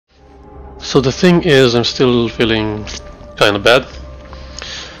So the thing is, I'm still feeling kinda bad,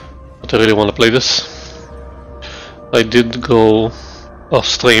 but I really want to play this. I did go off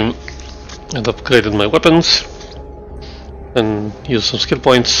stream and upgraded my weapons and used some skill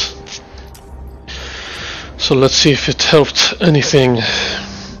points. So let's see if it helped anything.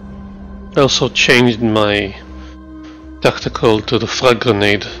 I also changed my tactical to the frag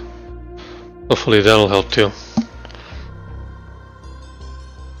grenade. Hopefully that'll help too.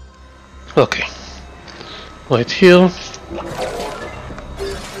 Okay, right here.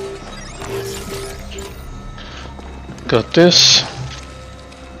 Got this.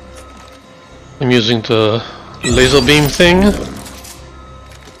 I'm using the laser beam thing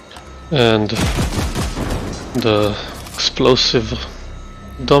and the explosive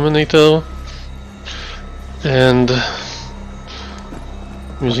dominator, and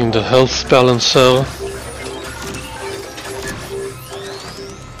I'm using the health balancer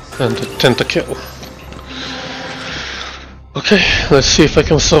and the tentacle. Okay, let's see if I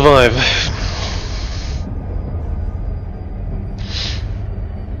can survive.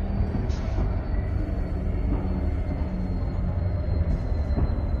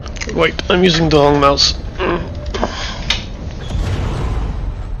 Wait, I'm using the wrong mouse.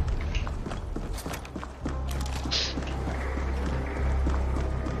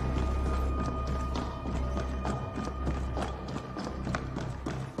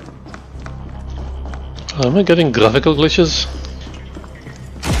 Am I getting graphical glitches?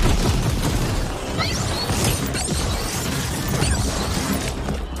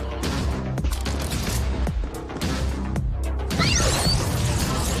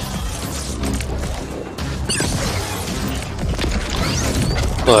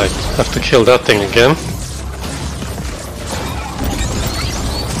 I have to kill that thing again.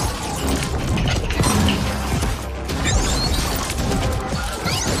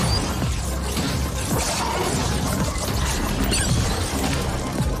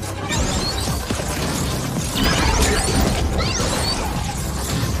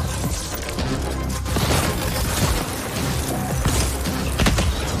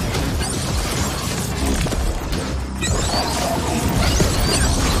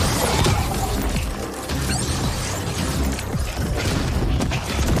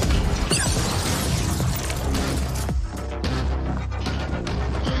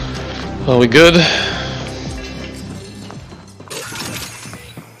 Are we good?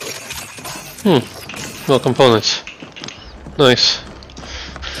 No components. Nice.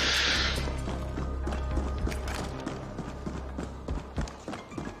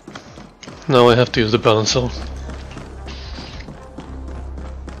 Now I have to use the balancer.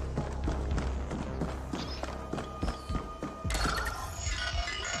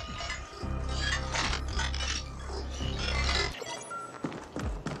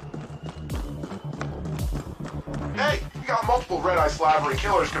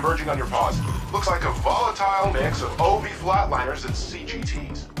 Killers converging on your paws. Looks like a volatile mix of OB flatliners and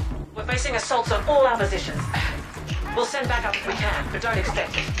CGTs. We're facing assaults on all our positions. We'll send back up if we can, but don't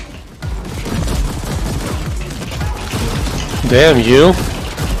expect it. Damn you!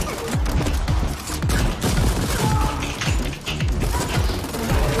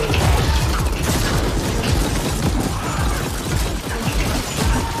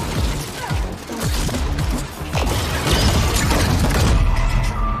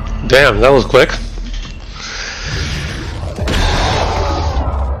 Damn, that was quick.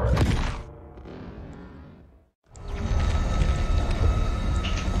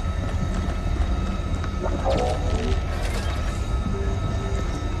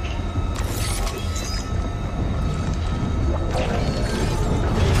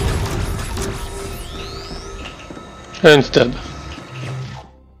 And it's dead.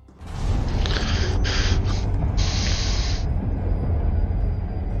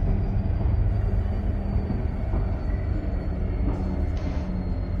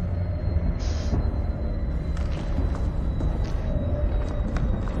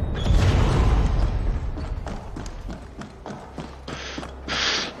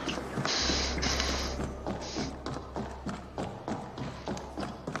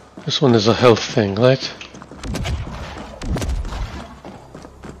 This one is a health thing, right?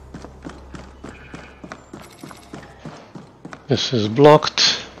 This is blocked.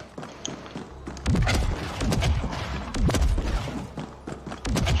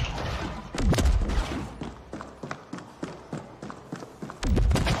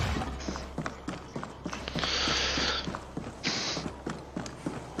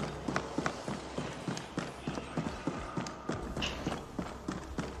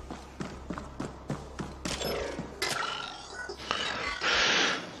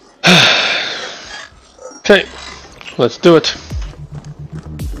 Okay, let's do it.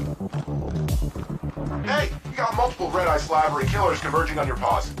 Hey, you got multiple red-eye salivary killers converging on your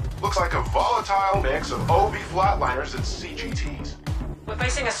paws. Looks like a volatile mix of OB flatliners and CGTs. We're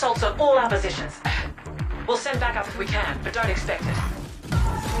facing assaults on all our positions. We'll send backup if we can, but don't expect it.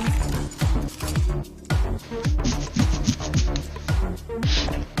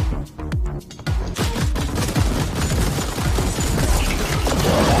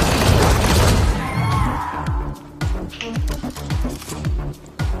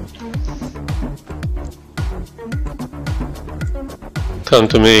 Come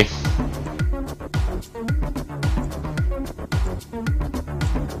to me.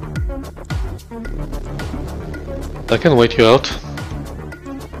 I can wait you out.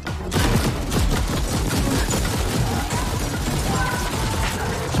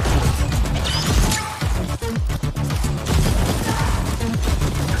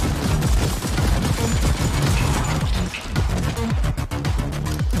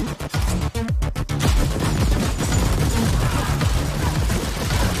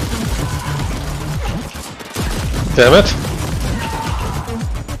 Damn it.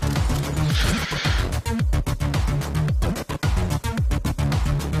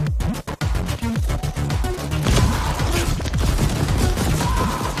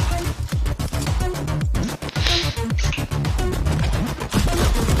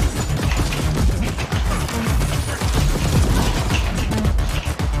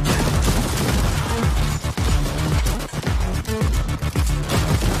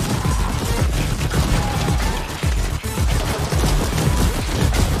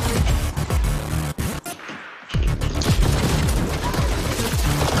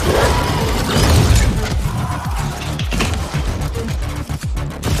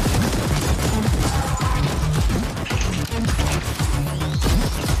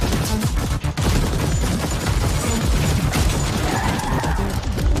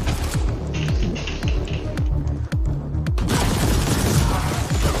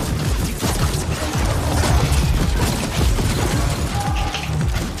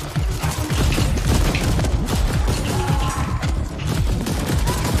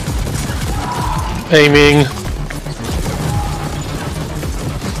 Aiming.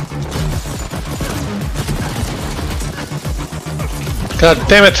 God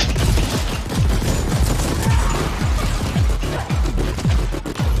damn it!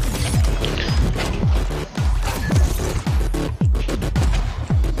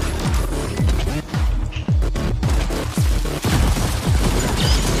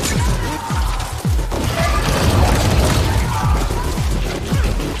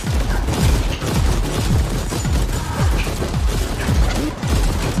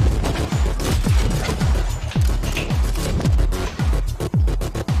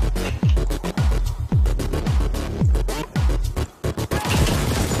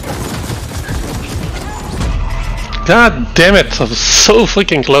 God damn it, I was so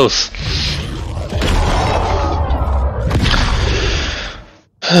freaking close.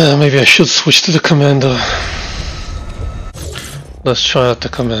 Maybe I should switch to the commander. Let's try out the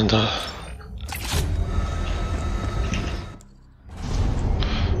commander.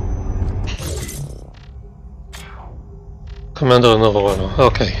 Commander another one,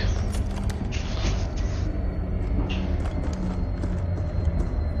 okay.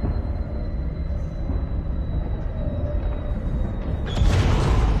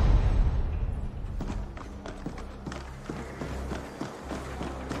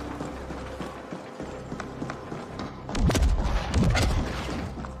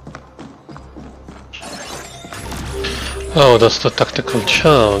 Oh, that's the tactical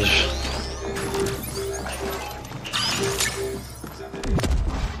charge.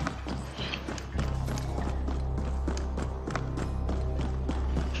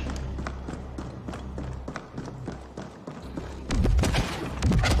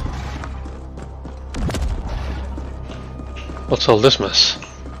 What's all this mess?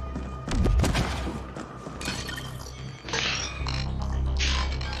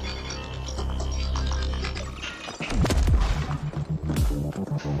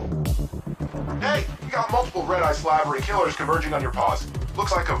 Hey, you got multiple red-eye salivary killers converging on your paws.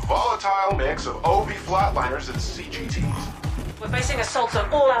 Looks like a volatile mix of OB flatliners and CGTs. We're facing assaults on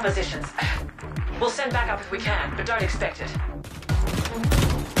all our positions. We'll send backup if we can, but don't expect it.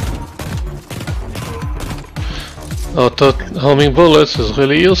 Auto-homing bullets is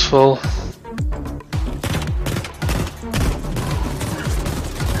really useful.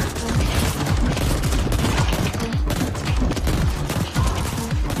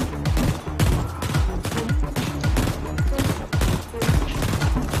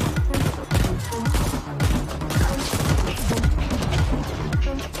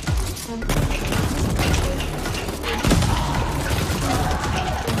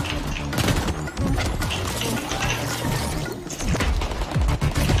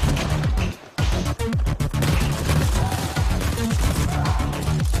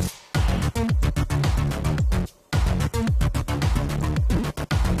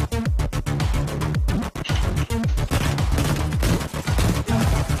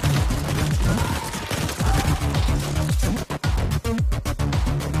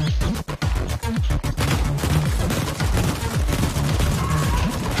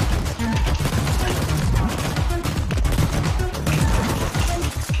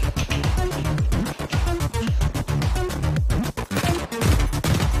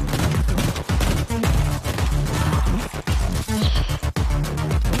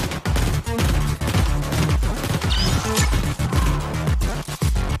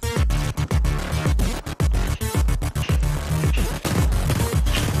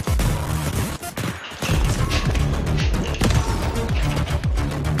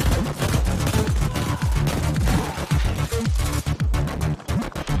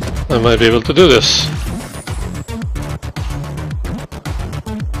 I might be able to do this.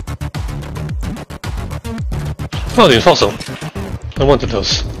 Oh, the fossil. I wanted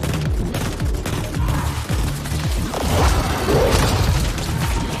those.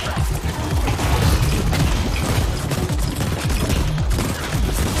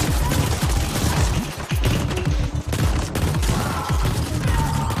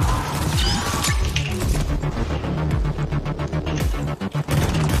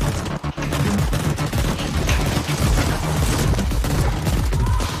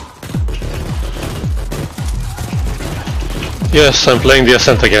 Yes, I'm playing the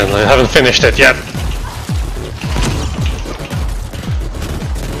Ascent again. I haven't finished it yet.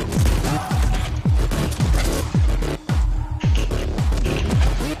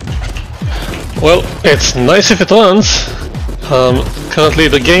 Well, it's nice if it runs. Currently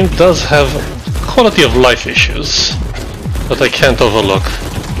the game does have quality of life issues that I can't overlook.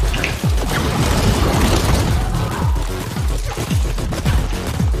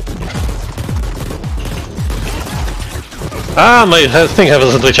 Ah, my thing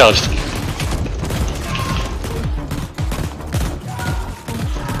hasn't recharged.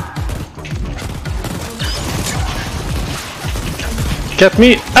 Get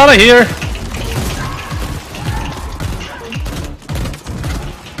me out of here!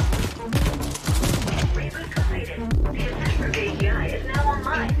 Reboot completed. The Ascent for AGI is now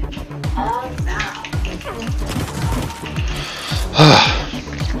online. All now.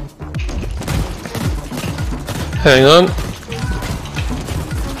 Hang on.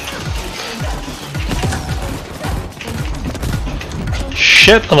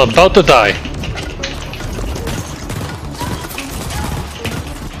 Shit, I'm about to die.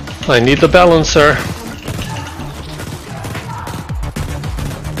 I need the balancer.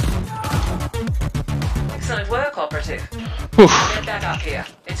 Excellent work, Operative. Oof. Get back up here.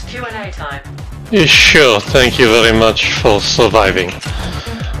 It's Q&A time. Yeah, sure, thank you very much for surviving.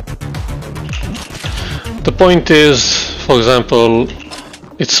 The point is, for example,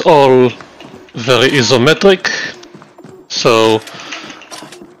 it's all very isometric, so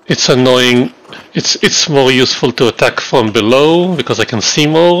it's annoying. It's more useful to attack from below because I can see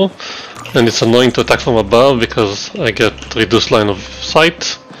more, and it's annoying to attack from above because I get reduced line of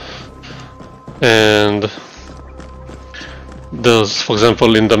sight. And there's, for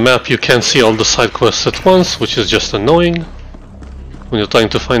example, in the map you can't see all the side quests at once, which is just annoying when you're trying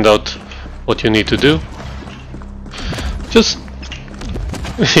to find out what you need to do. Just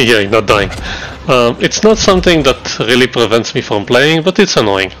yeah, you're not dying. It's not something that really prevents me from playing, but it's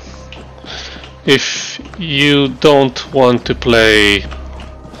annoying. If you don't want to play,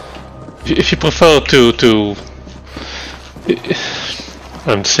 if you prefer to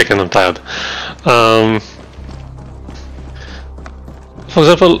I'm sick and I'm tired. For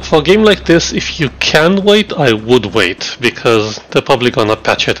example, for a game like this, if you can wait, I would wait, because they're probably gonna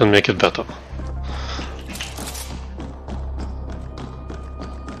patch it and make it better.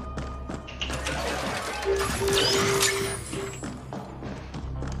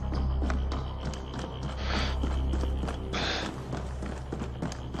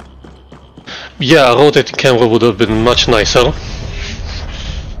 Yeah, a rotating camera would have been much nicer.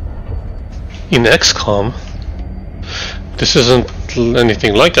 In XCOM, this isn't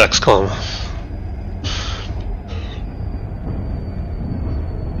anything like XCOM.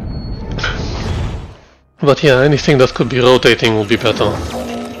 But yeah, anything that could be rotating would be better.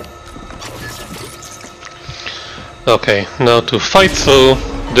 Okay, now to fight through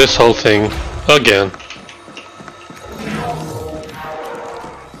this whole thing again.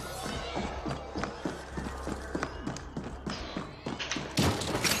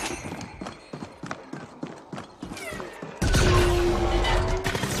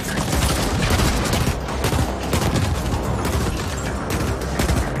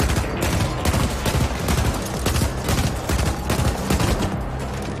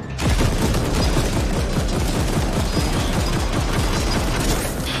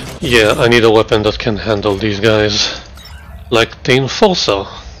 Yeah, I need a weapon that can handle these guys. Like the Enforcer.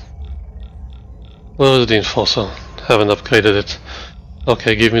 Where is the Enforcer? Haven't upgraded it.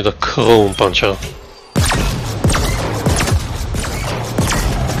 Okay, give me the Chrome Puncher.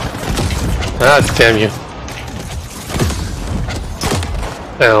 Ah, damn you.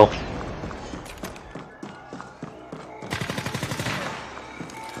 Ow.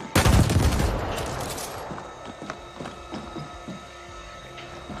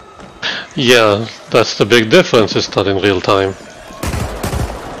 Yeah, that's the big difference, it's not in real time.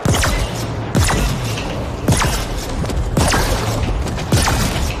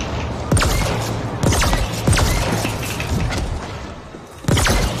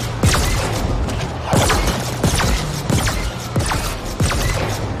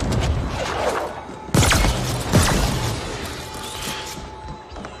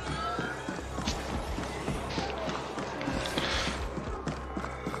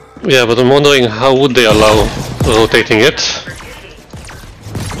 Yeah, but I'm wondering how would they allow rotating it?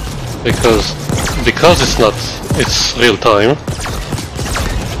 Because it's real time.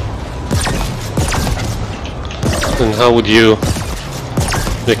 Then how would you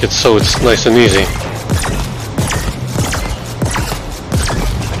make it so it's nice and easy?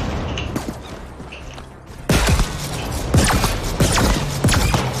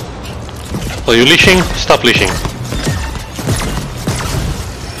 Are you leashing? Stop leashing.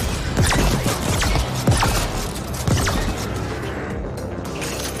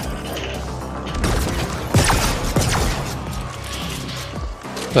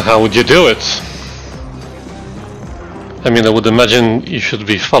 How would you do it? I mean, I would imagine you should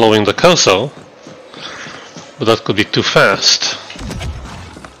be following the cursor, but that could be too fast.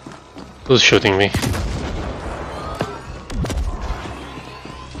 Who's shooting me?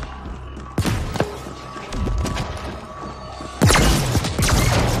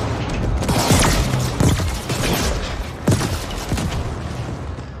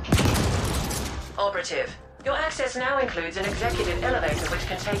 Operative. Your access now includes an executive elevator which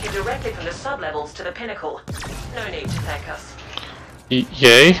can take you directly from the sublevels to the pinnacle. No need to thank us.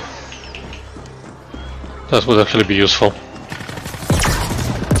 Yay. That would actually be useful.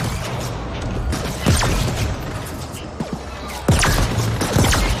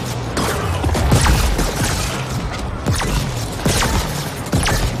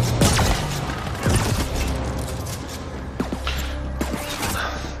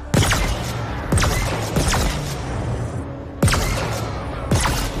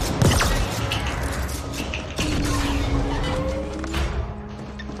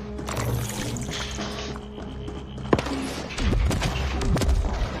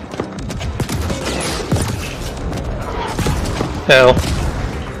 Ow.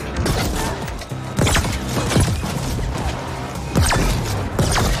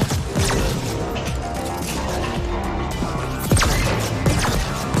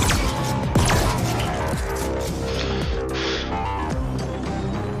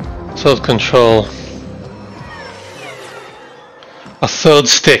 Third control. A third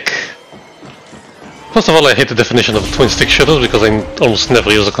stick. First of all, I hate the definition of twin stick shooters because I almost never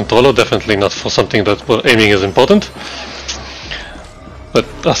use a controller, definitely not for something that where aiming is important. But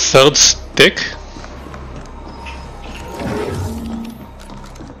a third stick?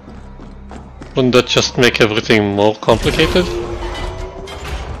 Wouldn't that just make everything more complicated?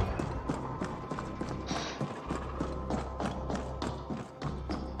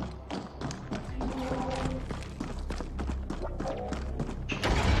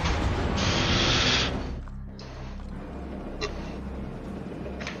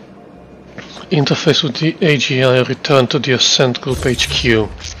 Interface with the AGI, return to the Ascent Group HQ.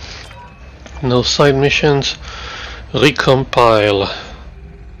 No side missions. Recompile.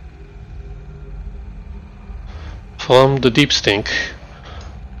 From the deep stink.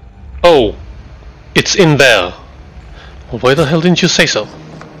 Oh! It's in there! Why the hell didn't you say so?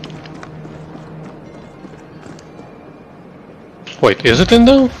 Wait, is it in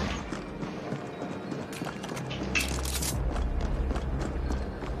there?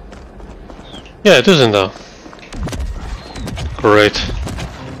 Yeah, it is in there. Great.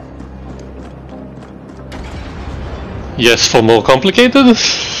 Yes, for more complicated?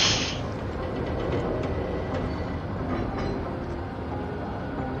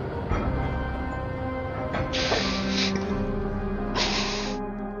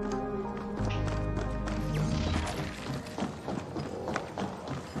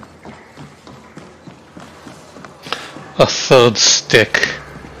 A third stick.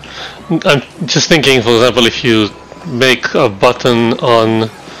 I'm just thinking, for example, if you make a button on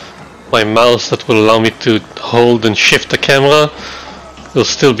my mouse that will allow me to hold and shift the camera, you'll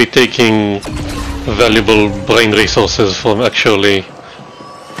still be taking valuable brain resources from actually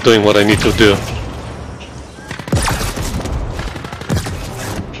doing what I need to do.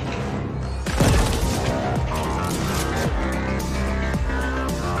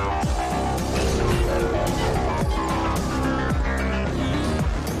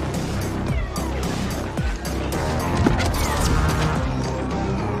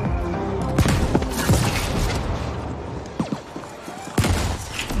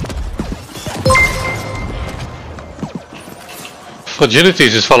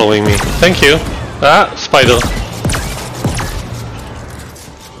 Fragilities is following me. Thank you. Ah, spider.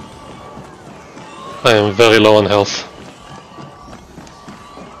 I am very low on health.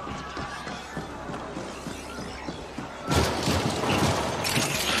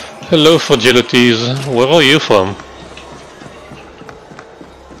 Hello, fragilities. Where are you from?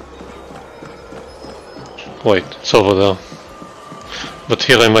 Wait, it's over there. But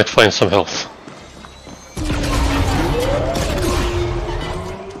here I might find some health.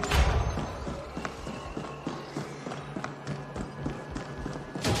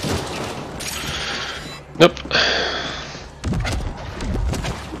 Nope.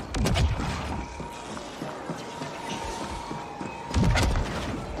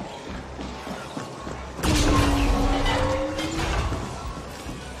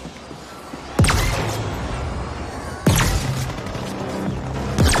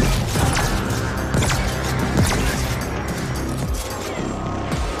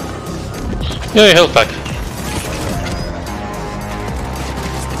 Yeah, health back.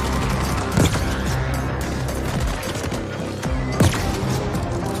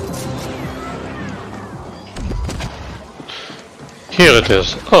 Here it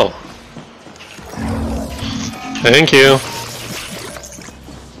is. Oh. Thank you.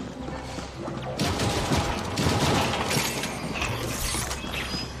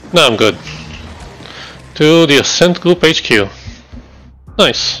 Now I'm good. To the Ascent Group HQ.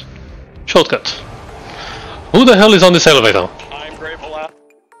 Nice. Shortcut. Who the hell is on this elevator? I'm grateful.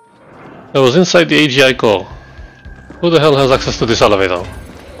 I was inside the AGI core. Who the hell has access to this elevator?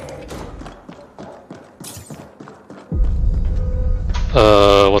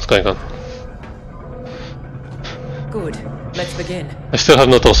 What's going on? Good. Let's begin. I still have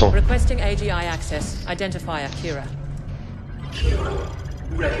no torso. Requesting AGI access. Identifier Kira.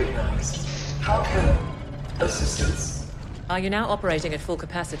 Kira, recognized. How can assistance? Are you now operating at full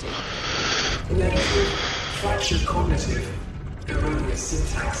capacity? Negative, fractured cognitive, erroneous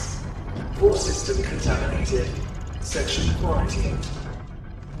syntax, core system contaminated, section quarantined,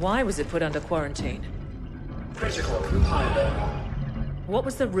 Why was it put under quarantine? critical compiler, What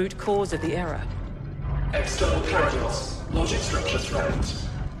was the root cause of the error? external paradox, logic structure threatened,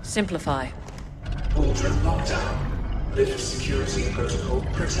 Simplify. Aldrin lockdown, lift security protocol,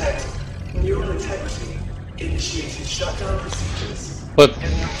 protect, neural integrity, initiated shutdown procedures, What?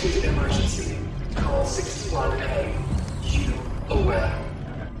 enacted emergency, call 61A, you aware.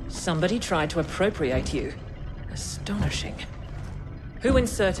 Somebody tried to appropriate you. Astonishing. Who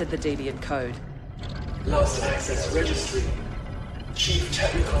inserted the deviant code? Last access registry, Chief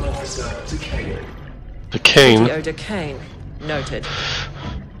Technical Officer Decay. The cane. Yoda Kane. Noted.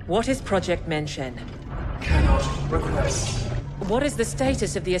 What is Project Menshen? Cannot request. What is the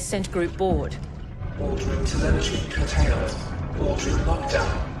status of the Ascent Group board? Aldrin telemetry curtailed. Aldrin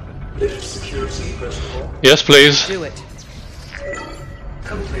lockdown. Lift security protocol Yes, please. Do it.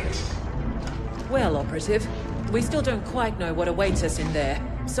 complete. Well, Operative, we still don't quite know what awaits us in there,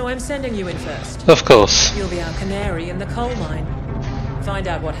 so I'm sending you in first. Of course. You'll be our canary in the coal mine. Find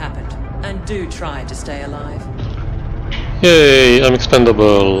out what happened, and do try to stay alive. Yay, I'm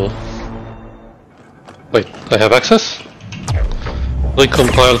expendable. Wait, I have access?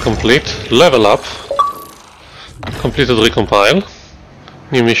 Recompile complete. Level up. Completed recompile.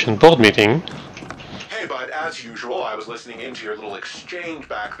 New mission board meeting. Hey, bud, as usual, I was listening into your little exchange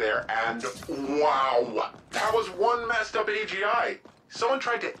back there, and wow! That was one messed up AGI. Someone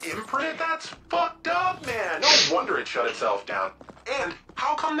tried to imprint it? That's fucked up, man! No wonder it shut itself down. And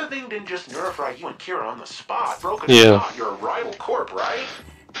how come the thing didn't just nerfry you and Kira on the spot? Broken shot, you're a rival corp, right?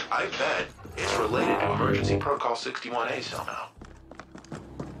 I bet it's related to Emergency Protocol 61A somehow.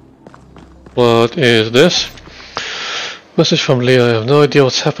 What is this? Message from Leah. I have no idea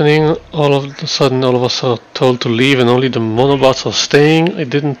what's happening. All of a sudden, all of us are told to leave and only the monobots are staying. It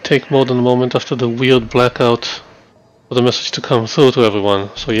didn't take more than a moment after the weird blackout for the message to come through to everyone.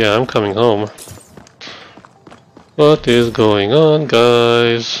 So yeah, I'm coming home. What is going on,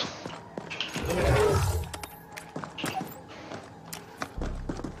 guys?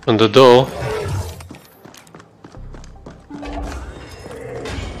 And the door.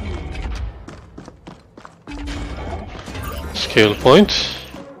 Skill point.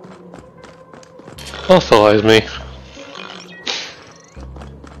 Authorize me.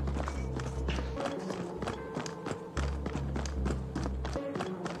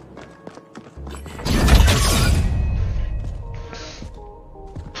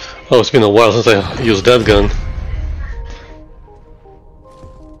 Oh, it's been a while since I used that gun.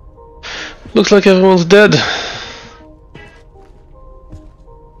 Looks like everyone's dead.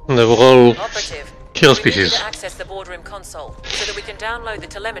 And they were all Operative, kill we need you species. to access the boardroom console so that we can download the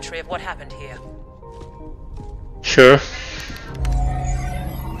telemetry of what happened here. Sure.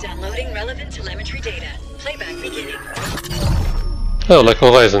 Downloading relevant telemetry data. Playback beginning. Oh, like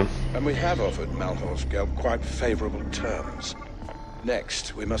Horizon. And we have offered Malhorst quite favorable terms.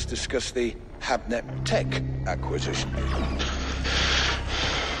 Next, we must discuss the Habnet Tech acquisition.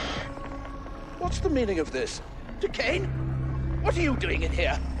 What's the meaning of this? Decane? What are you doing in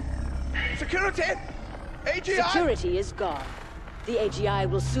here? Security? AGI? Security is gone. The AGI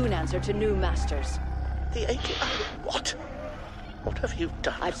will soon answer to new masters. The AGI? What? What have you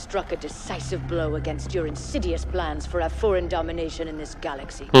done? I've struck a decisive blow against your insidious plans for a foreign domination in this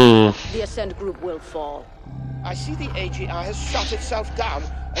galaxy. The Ascent group will fall. I see the AGI has shut itself down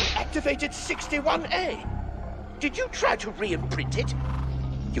and activated 61A. Did you try to re-imprint it?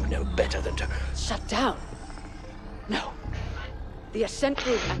 You know better than to... Shut down? No. The Ascent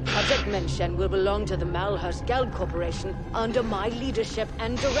group and Project Menshen will belong to the Malhus Geld Corporation under my leadership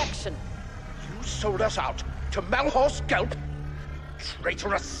and direction. You sold us out to Malhus Geld?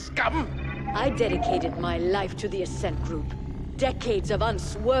 Traitorous scum! I dedicated my life to the Ascent group. Decades of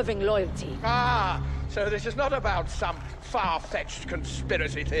unswerving loyalty. Ah, so this is not about some far-fetched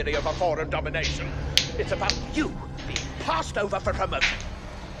conspiracy theory of a foreign domination. It's about you being passed over for promotion.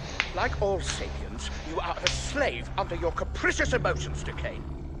 Like all sapiens, you are a slave under your capricious emotions, Decane.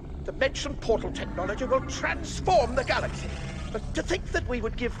 The Mention portal technology will transform the galaxy. But to think that we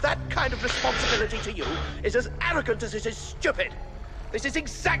would give that kind of responsibility to you is as arrogant as it is stupid. This is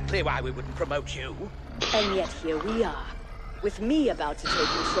exactly why we wouldn't promote you. And yet here we are, with me about to take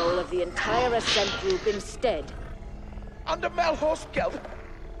control of the entire Ascent group instead. Under Malhus Geld,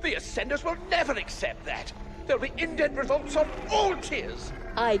 the Ascenders will never accept that. There'll be indent revolts on all tiers.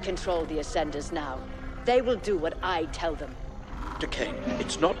 I control the Ascenders now. They will do what I tell them. Decane,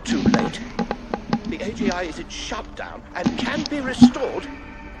 it's not too late. The AGI is in shutdown and can be restored.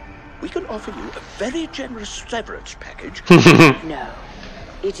 We can offer you a very generous severance package. No,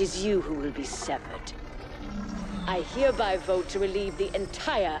 it is you who will be severed. I hereby vote to relieve the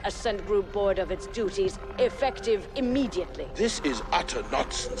entire Ascent Group board of its duties, effective immediately. This is utter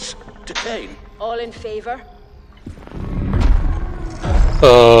nonsense. Decane. All in favor?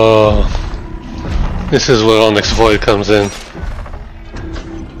 This is where Onyx Void comes in.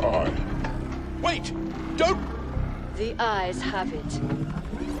 Wait! Don't... The eyes have it.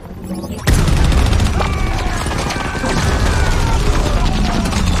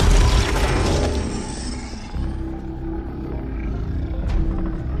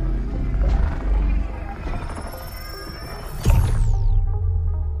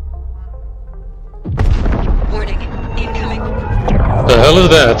 Warning. Incoming. The hell is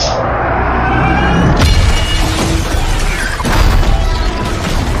that?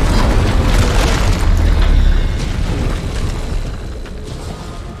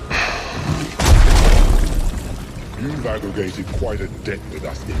 You've aggregated quite a debt with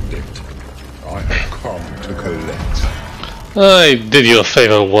us, Indent. I have come to collect. I did you a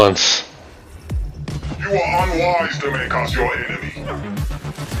favor once. You are unwise to make us your enemy.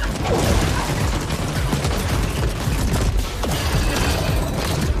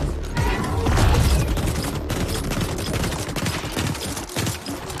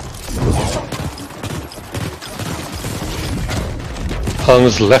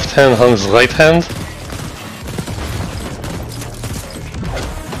 Hung's left hand, Hung's right hand.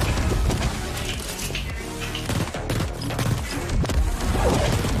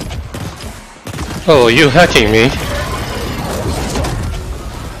 Oh, are you hacking me?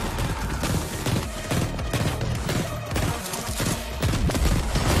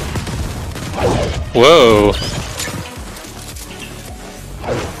 Whoa!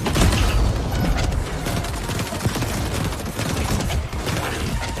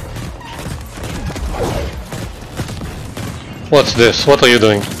 What's this? What are you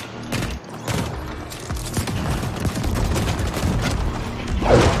doing?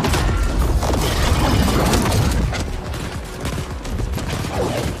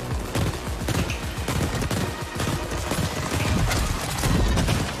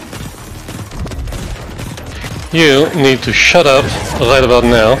 You need to shut up right about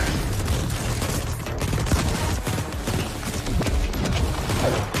now.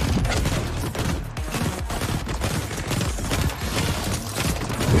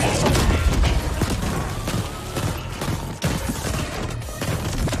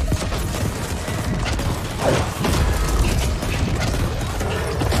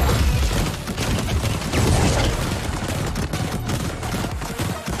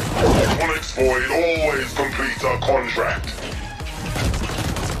 Onyx Void always completes a contract.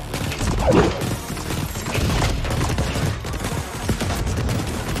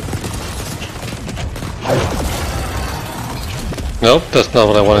 Nope, that's not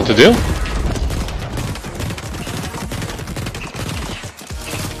what I wanted to do.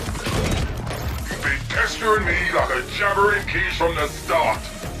 You've been pestering me like a jabbering keys from the start.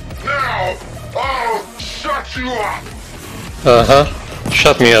 Now, I'll shut you up. Uh-huh.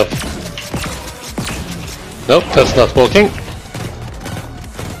 Shut me up. Nope, that's not working.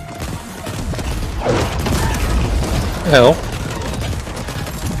 Ow.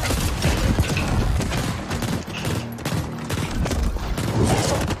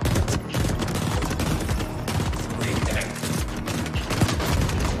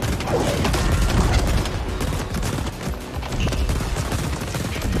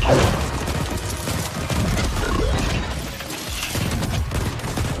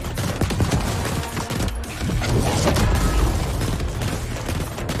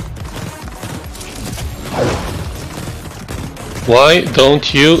 Why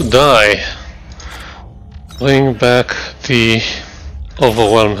don't you die? Bring back the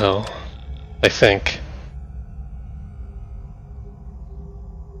overwhelm hell, I think.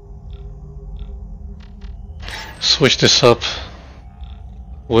 Switch this up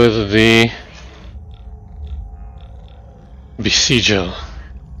with the Besieger.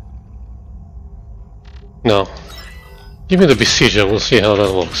 No. Give me the Besieger, we'll see how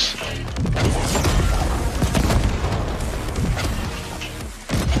that works.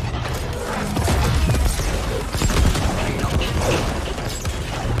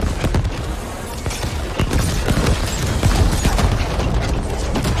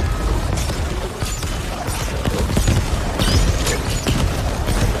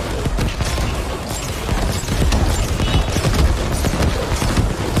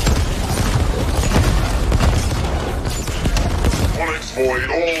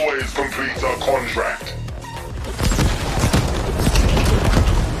 Void always completes a contract.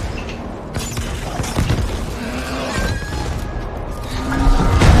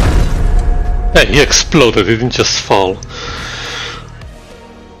 Hey, he exploded, he didn't just fall.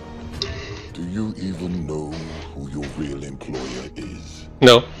 Do you even know who your real employer is?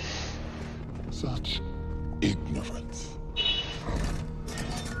 No. Such ignorance.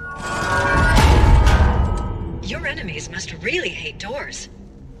 Your enemies must really hate doors.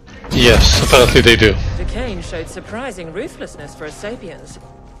 Yes, apparently they do. Decane showed surprising ruthlessness for a sapiens.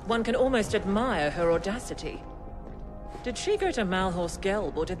 One can almost admire her audacity. Did she go to Malhorst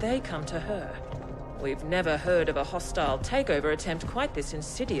Gelb, or did they come to her? We've never heard of a hostile takeover attempt quite this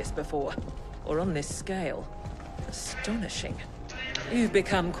insidious before, or on this scale. Astonishing. You've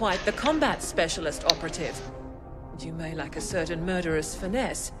become quite the combat specialist, operative. You may lack a certain murderous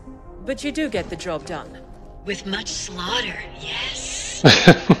finesse, but you do get the job done. With much slaughter, yes.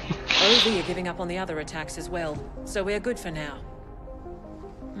 OV are giving up on the other attacks as well, so we're good for now.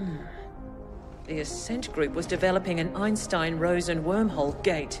 The Ascent group was developing an Einstein-Rosen wormhole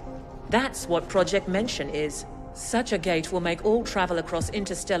gate. That's what Project Mention is. Such a gate will make all travel across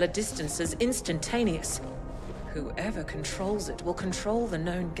interstellar distances instantaneous. Whoever controls it will control the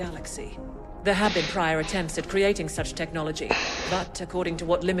known galaxy. There have been prior attempts at creating such technology, but according to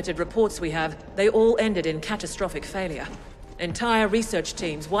what limited reports we have, they all ended in catastrophic failure. Entire research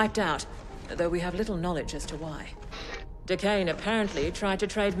teams wiped out, though we have little knowledge as to why. Decane apparently tried to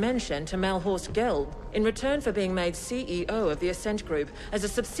trade Mention to Malhorst Gelb in return for being made CEO of the Ascent Group as a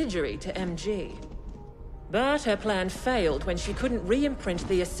subsidiary to MG. But her plan failed when she couldn't re-imprint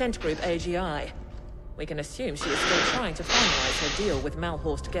the Ascent Group AGI. We can assume she is still trying to finalize her deal with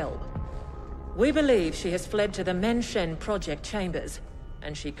Malhorst Gelb. We believe she has fled to the Mention Project chambers,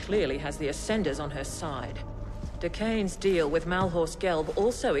 and she clearly has the Ascenders on her side. Decane's deal with Malhorst Gelb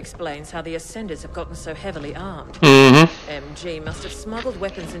also explains how the Ascenders have gotten so heavily armed. MG must have smuggled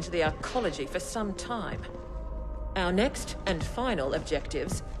weapons into the arcology for some time. Our next and final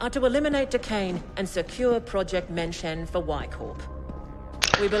objectives are to eliminate Decane and secure Project Mention for Y-Corp.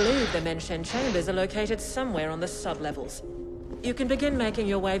 We believe the Mention chambers are located somewhere on the sub-levels. You can begin making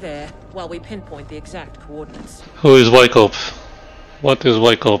your way there while we pinpoint the exact coordinates. Who is Y-Corp? What is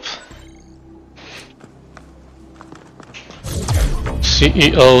Y-Corp?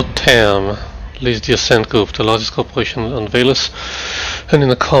 CEO Tam leads the Ascent Group, the largest corporation on Valus, and in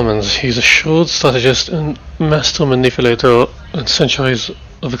the Commons. He's a shrewd strategist and master manipulator, and centuries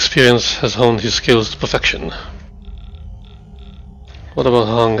of experience has honed his skills to perfection. What about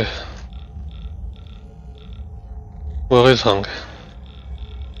Hung? Where is Hung?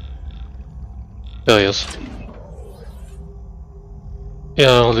 There he is. Yeah,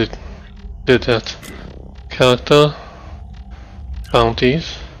 I already did that. Character,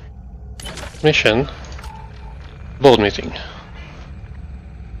 bounties, mission, board meeting.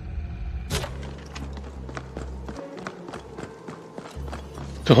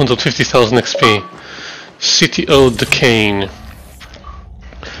 $250,000 XP. CTO Decane.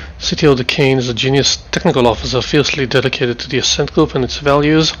 CTO Decane is a genius technical officer fiercely dedicated to the Ascent Group and its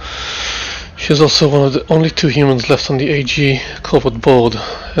values. She is also one of the only two humans left on the AG corporate board,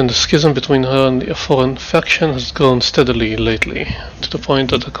 and the schism between her and the foreign faction has grown steadily lately, to the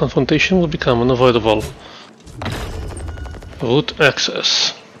point that a confrontation will become unavoidable. Root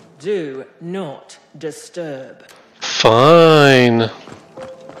access. Do not disturb. Fine.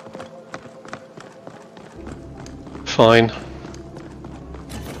 Fine.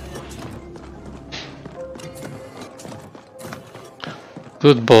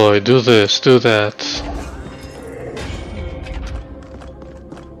 Good boy, do this, do that.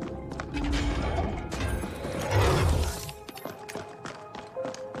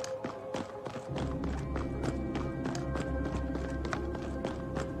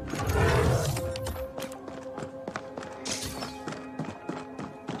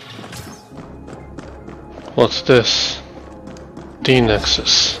 What's this?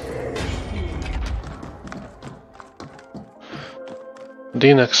 D-Nexus.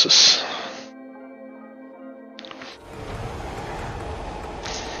 D-Nexus.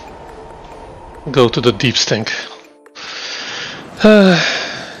 Go to the deep stink.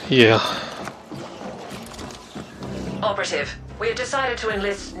 Yeah. Operative, we have decided to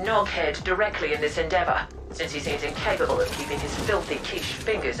enlist Noghead directly in this endeavor, since he seems incapable of keeping his filthy quiche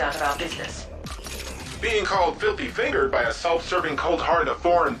fingers out of our business. Being called filthy-fingered by a self-serving, cold-hearted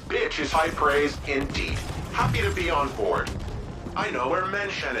foreign bitch is high praise indeed. Happy to be on board. I know where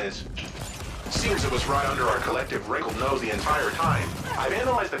Menshen is. Seems it was right under our collective wrinkled nose the entire time. I've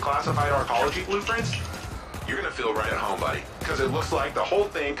analyzed the classified archaeology blueprints. You're gonna feel right at home, buddy, because it looks like the whole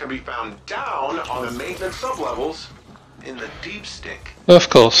thing can be found down on the maintenance sublevels in the deep stink. Of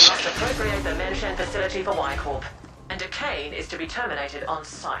course. We must appropriate the Menshen facility for Y-Corp, and Decane is to be terminated on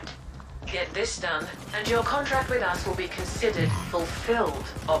site. Get this done, and your contract with us will be considered fulfilled,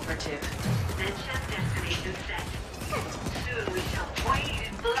 Operative. Menshen destination set. Soon we shall wade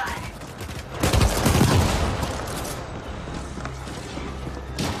in blood.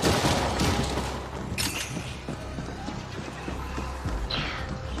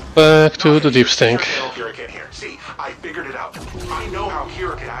 Back to the deep stink. See, I figured it out. I know how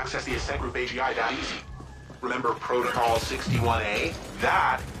Kira can access the Ascent Group AGI that easy. Remember Protocol 61A?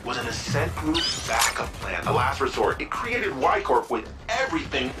 That was an Ascent Group backup plan, a last resort. It created Y-Corp with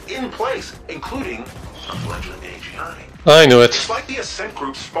everything in place, including a fledgling AGI. I knew it. It's like the Ascent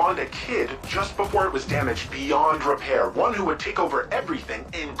Group spawned a kid just before it was damaged beyond repair. One who would take over everything,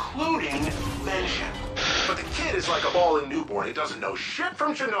 including Menshen. But the kid is like a ball-in newborn. It doesn't know shit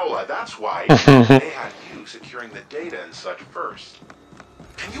from Chinola. That's why they had you securing the data and such first.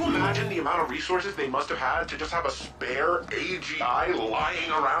 Can you imagine the amount of resources they must have had to just have a spare AGI lying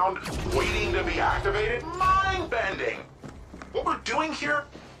around, waiting to be activated? Mind-bending! What we're doing here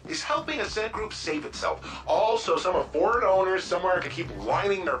is helping Ascent Group save itself. Also, some of foreign owners somewhere can keep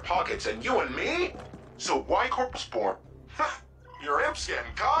lining their pockets, and you and me? So Y-Corp was born. Your imp's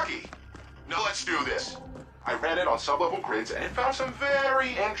getting cocky. Now let's do this. I ran it on sub-level grids, and it found some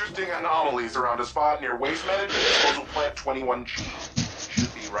very interesting anomalies around a spot near Waste Management Disposal Plant 21G.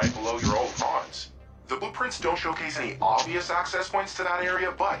 Should be right below your old pawns. The blueprints don't showcase any obvious access points to that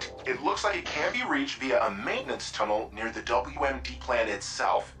area, but it looks like it can be reached via a maintenance tunnel near the WMD plant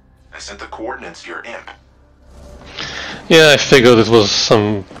itself. I sent the coordinates to your imp. Yeah, I figured it was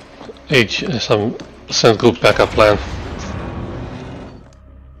some Ascent Group backup plan.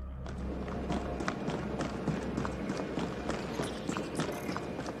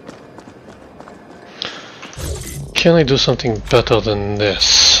 Can I do something better than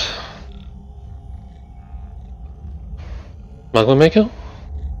this? Magma Maker?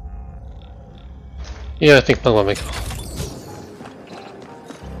 Yeah, I think Magma Maker.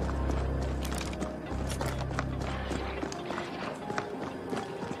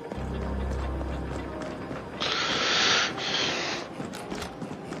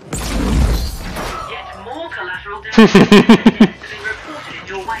 Yet more collateral damage has been reported in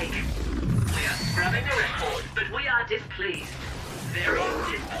your wake. We are scrubbing the record, but we are displeased. Very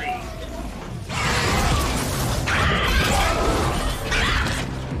displeased.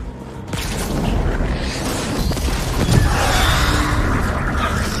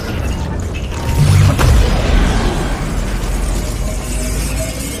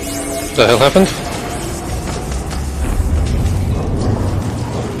 What the hell happened?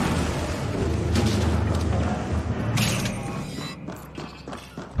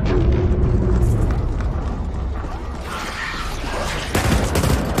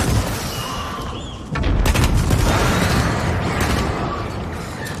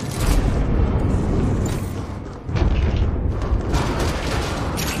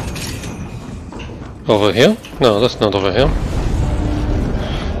 Over here? No, that's not over here.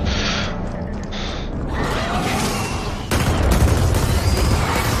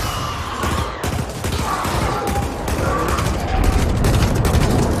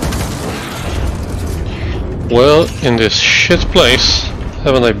 Well, in this shit place,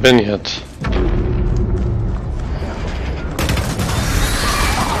 haven't I been yet?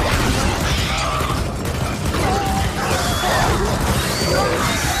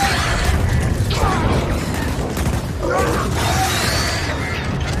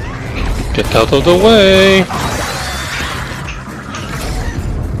 Get out of the way!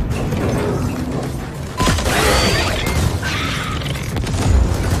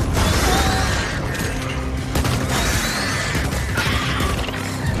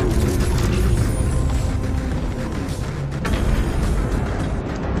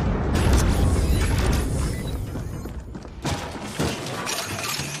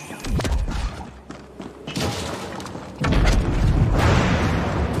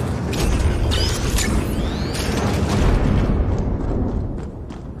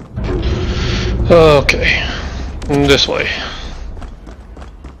 Okay, this way.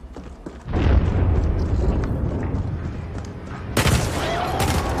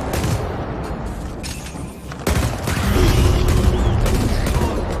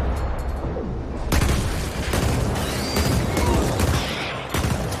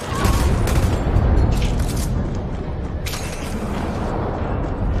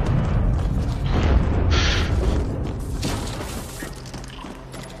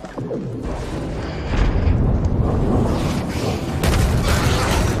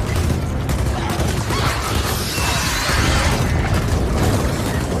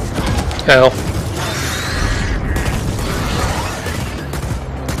 Ow.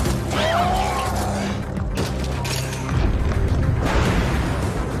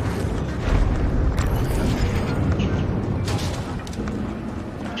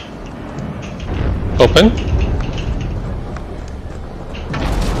 Open.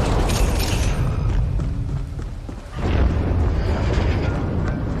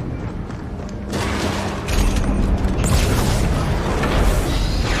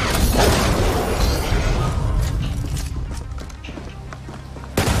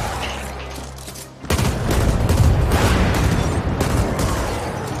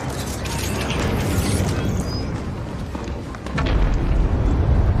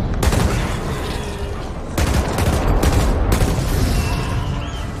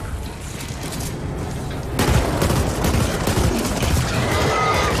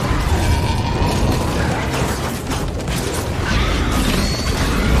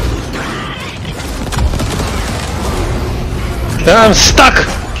 I'm stuck!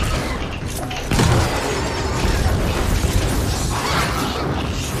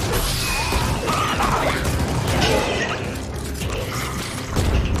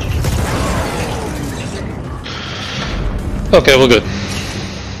 Okay, we're good.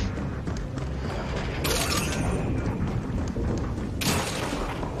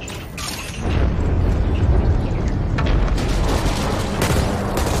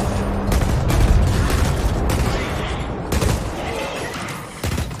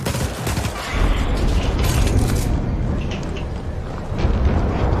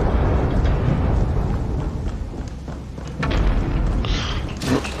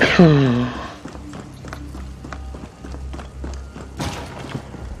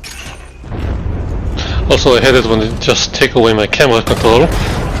 Also, I hate it when they just take away my camera control,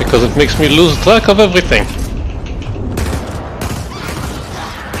 because it makes me lose track of everything.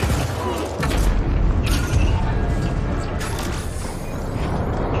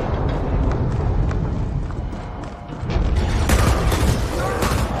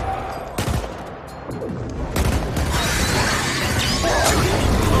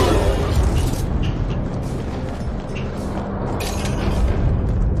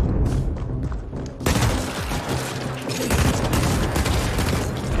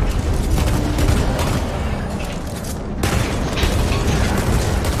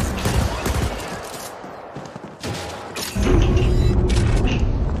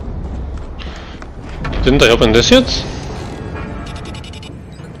 Didn't I open this yet?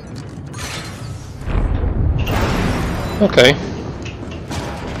 Okay.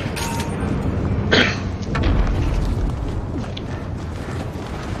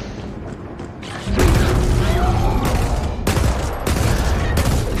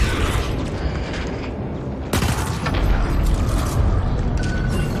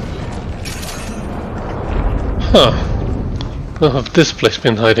 Huh. Where have this place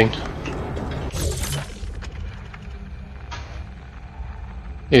been hiding?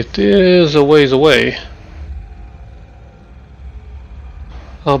 It is a ways away.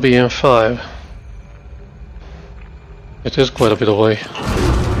 I'll be in 5. It is quite a bit away.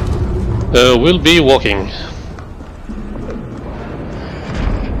 We'll be walking.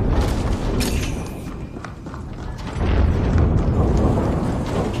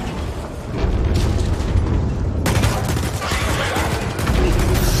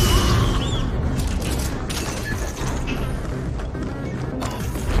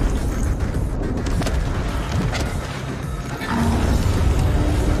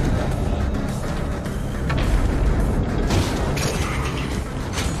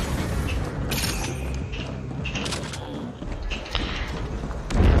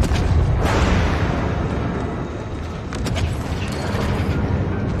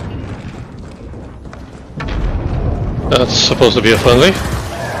 That's supposed to be a friendly.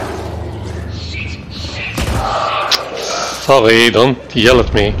 Sorry, don't yell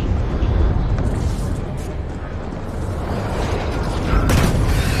at me.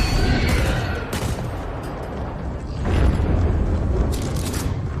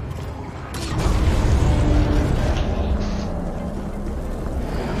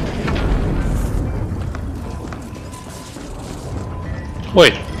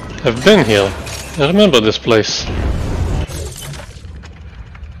 Wait, I've been here. I remember this place.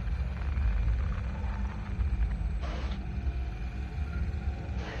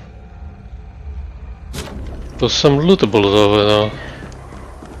 There's some lootables over there.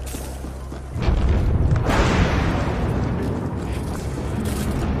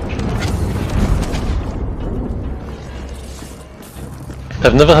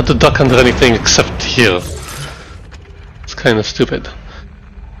 I've never had to duck under anything except here. It's kind of stupid.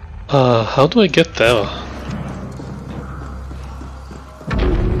 How do I get there?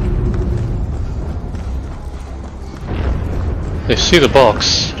 I see the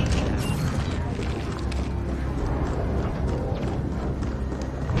box.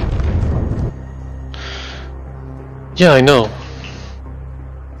 Yeah, I know.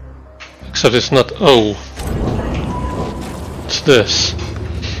 Except it's not O. It's this.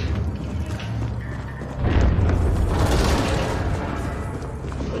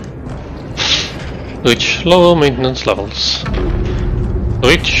 Reach lower maintenance levels.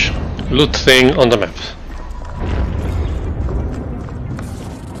 Reach loot thing on the map.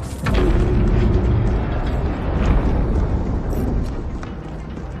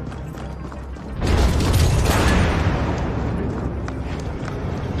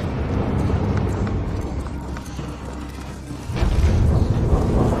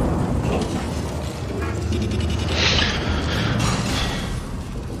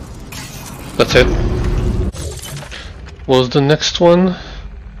 That's it. Was the next one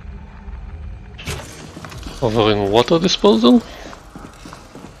over in water disposal?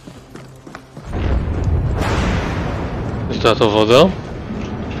 Is that over there?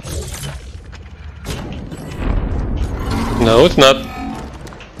 No, it's not.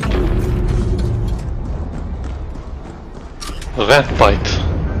 Rat bite.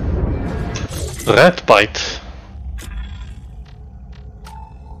 Rat bite.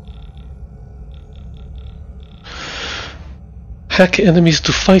 Hack enemies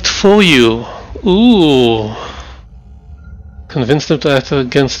to fight for you. Ooh. Convince them to act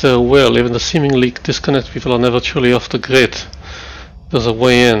against their will. Even the seemingly disconnected people are never truly off the grid. There's a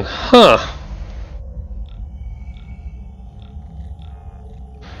way in. Huh.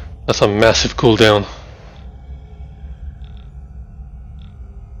 That's a massive cooldown.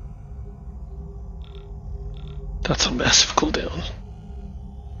 That's a massive cooldown.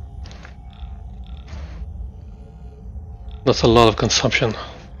 That's a lot of consumption.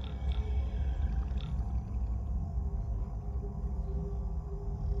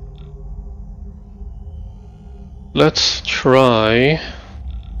 Let's try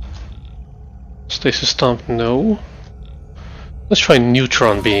Stasis Stomp, no. Let's try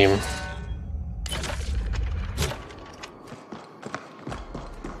Neutron Beam.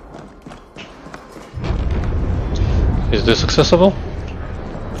 Is this accessible?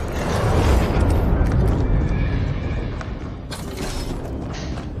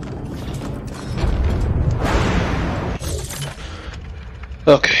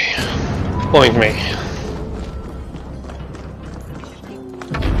 Okay, point me.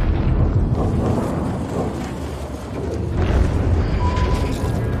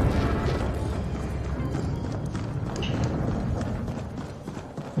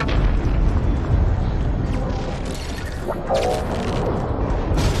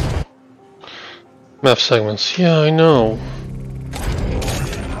 Map segments, yeah, I know.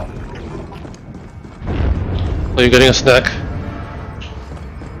 Are you getting a snack?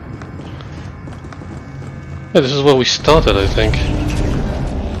 Yeah, this is where we started, I think.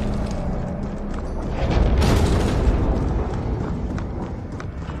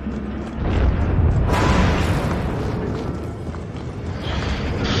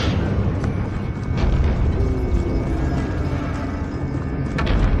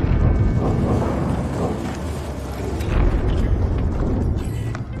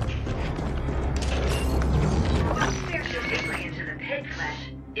 They're so deeply into the pig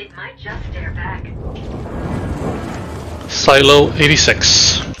flesh, it might just stare back. Silo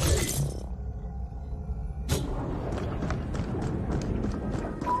 86.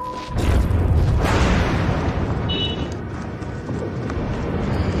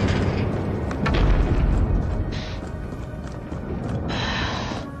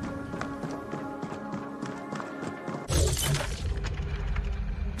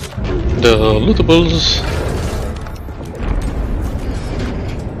 the lootables.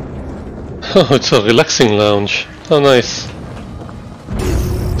 Oh, it's a relaxing lounge. Oh, nice.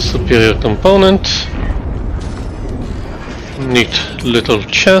 Superior component. Neat little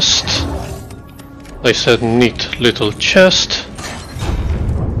chest. I said neat little chest.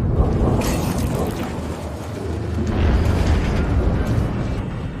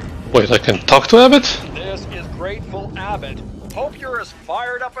 Wait, I can talk to Abbott? This is Grateful Abbott. Hope you're as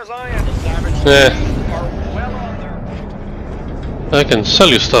fired up as I am, Savage. Yeah. Are well on their... I can sell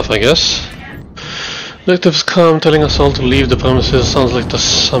you stuff, I guess. Detectives come telling us all to leave the premises. Sounds like there's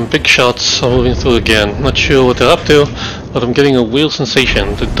some big shots are moving through again. Not sure what they're up to, but I'm getting a weird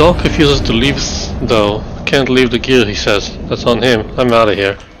sensation. The dog refuses to leave though. Can't leave the gear, he says. That's on him. I'm out of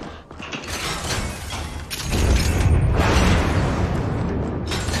here.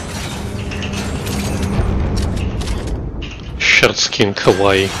 Shirt skin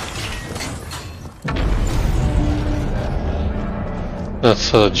kawaii.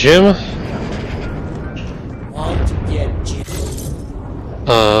 That's a gym.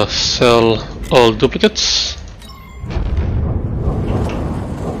 Sell all duplicates.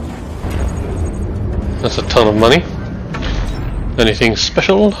 That's a ton of money. Anything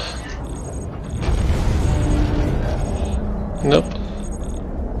special? Nope.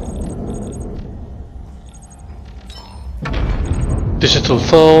 Digital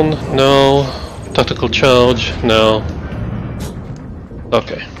phone? No. Tactical charge? No.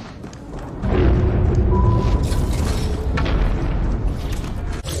 Okay.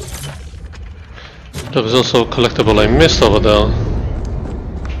 There was also a collectible I missed over there.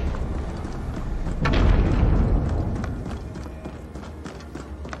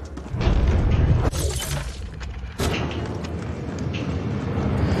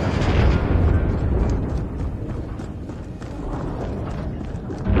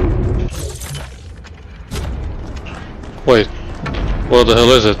 Wait, what the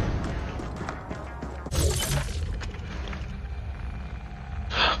hell is it?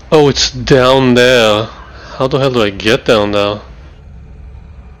 Oh, it's down there. How the hell do I get down there?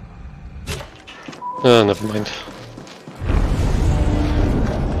 Ah, never mind.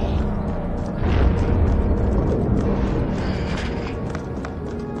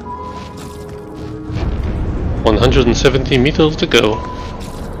 $170 meters to go.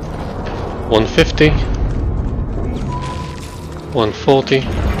 150. 140.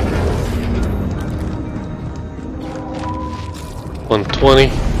 120.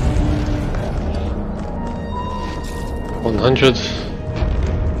 100.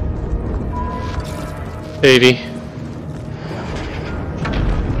 80.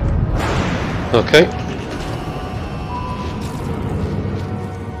 Okay.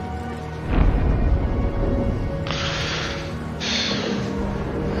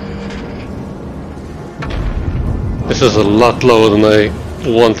 This is a lot lower than I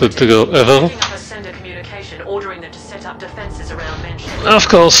wanted to go ever. Picking up a sender communication ordering them to set up defenses around Mention. Of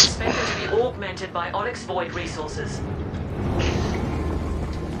course. Expected to be augmented by Onyx Void resources.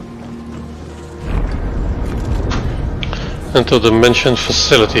 Enter the mentioned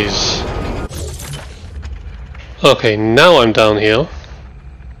facilities. Okay, now I'm down here.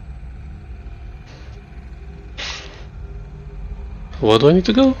 Where do I need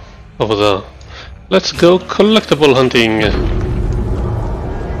to go? Over there. Let's go collectible hunting.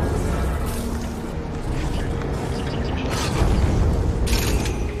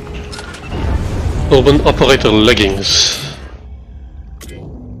 Urban operator leggings.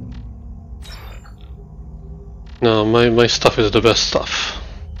 No, my stuff is the best stuff.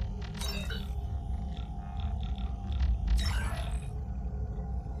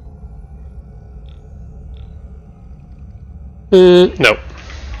 No.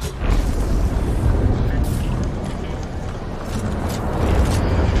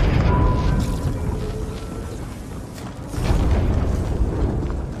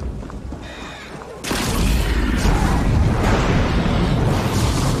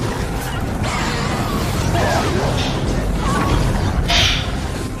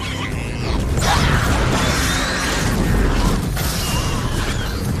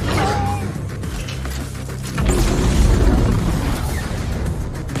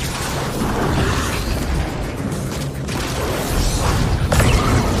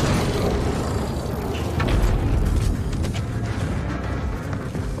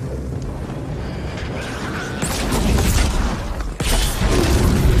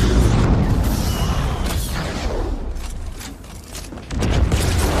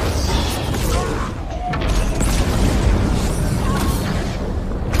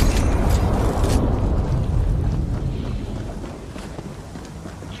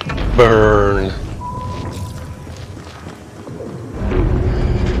 Burn.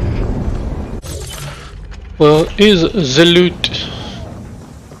 Well, is the loot?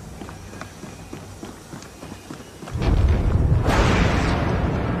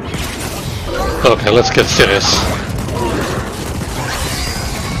 Okay, let's get serious.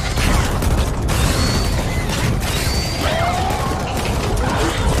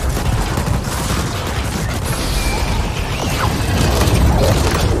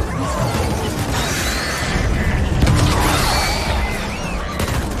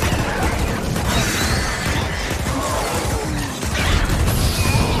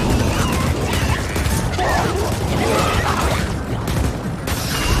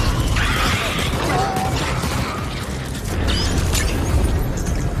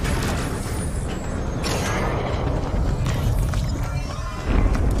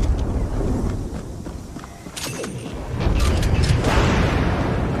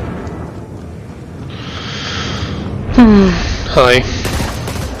 Hi.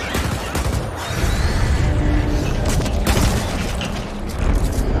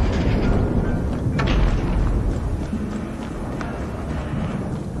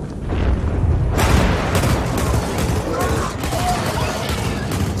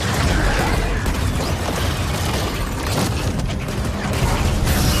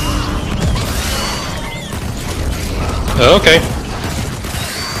 Okay.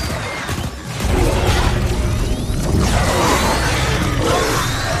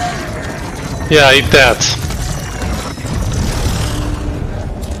 Yeah, eat that.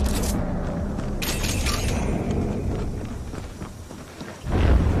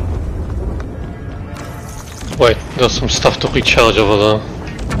 Wait, there's some stuff to recharge over there.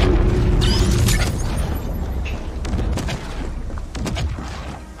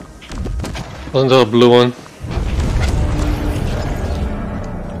 Wasn't there a blue one?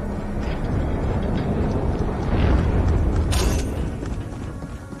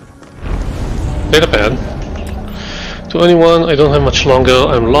 Data pad. To anyone, I don't have much longer.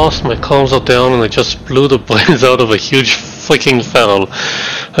 I'm lost, my comms are down, and I just blew the brains out of a huge freaking feral.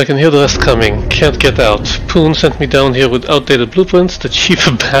 I can hear the rest coming. Can't get out. Poon sent me down here with outdated blueprints. The cheap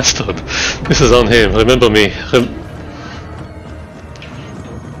bastard. This is on him. Remember me.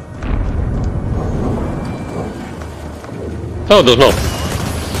 Oh, there's no.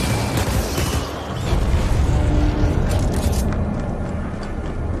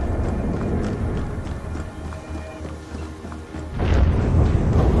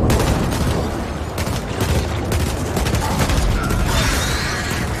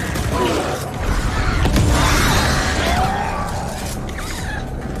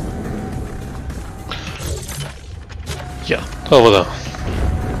 Yeah, over there.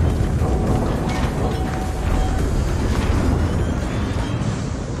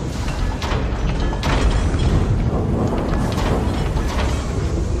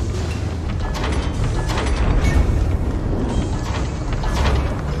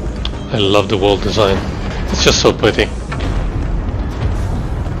 I love the wall design. It's just so pretty.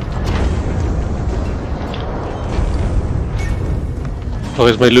 Where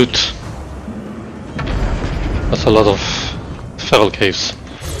is my loot? That's a lot of feral caves.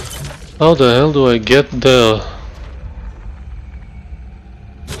 How the hell do I get there?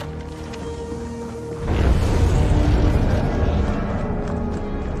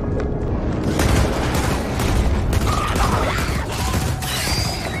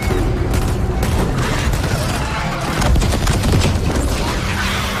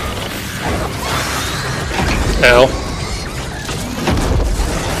 Ow.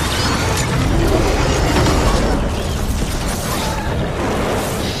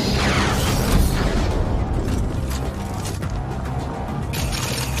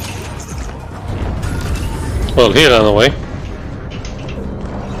 Well, he ran away.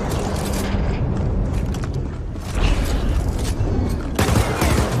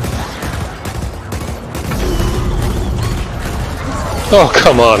 Oh,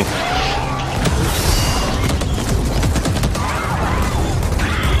 come on.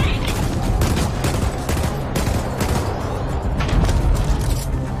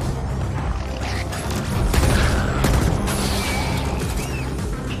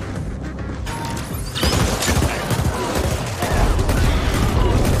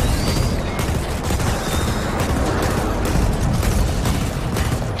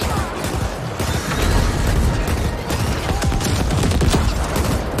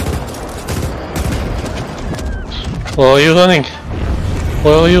 Where are you running?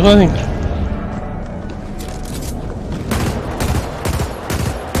 Where are you running?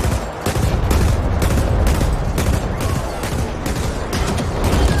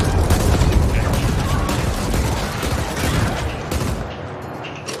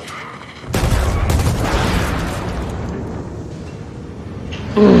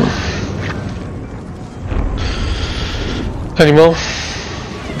 Any more?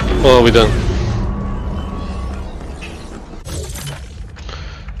 Or are we done?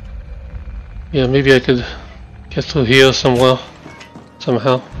 Yeah, maybe I could get through here somewhere.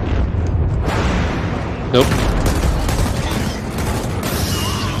 Somehow. Nope.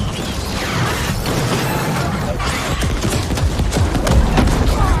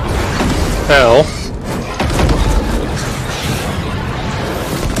 Ow.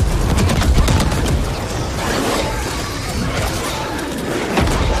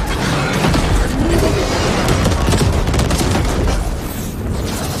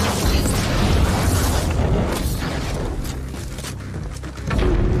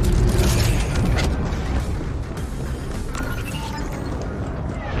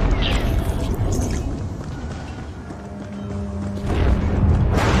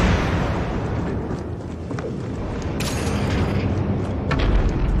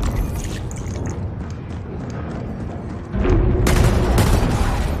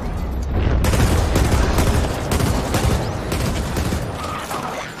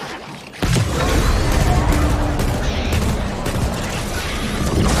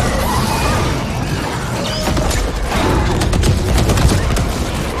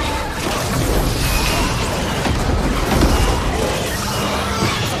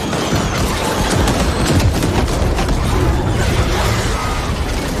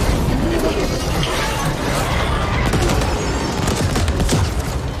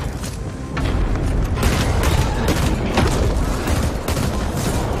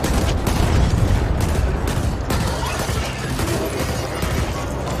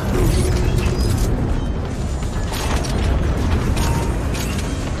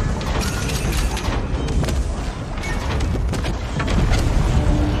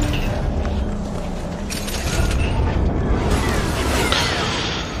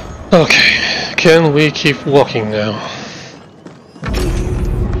 Okay, can we keep walking now?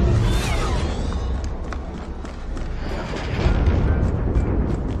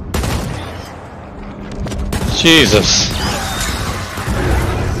 Jesus.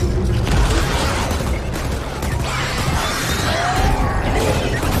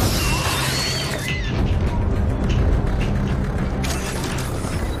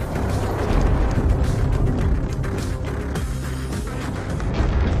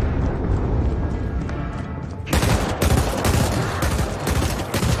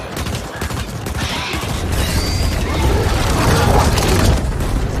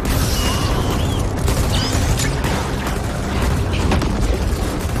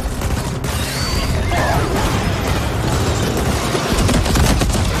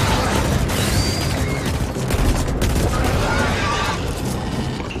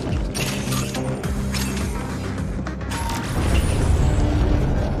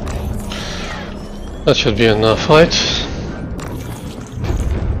 That should be enough, right?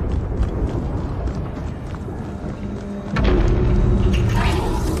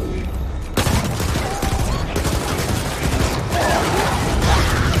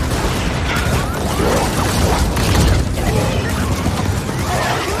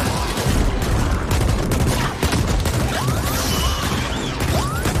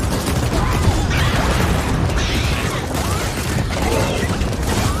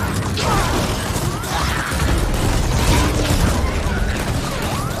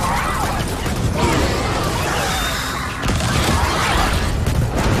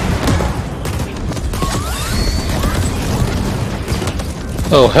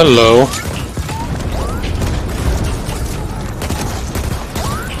 Oh, hello.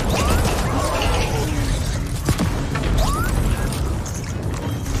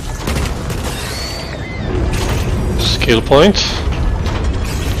 Skill point.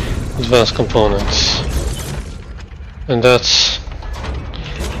 Advanced components. And that's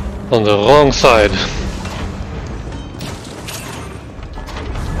on the wrong side.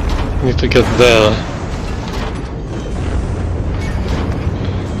 Need to get there.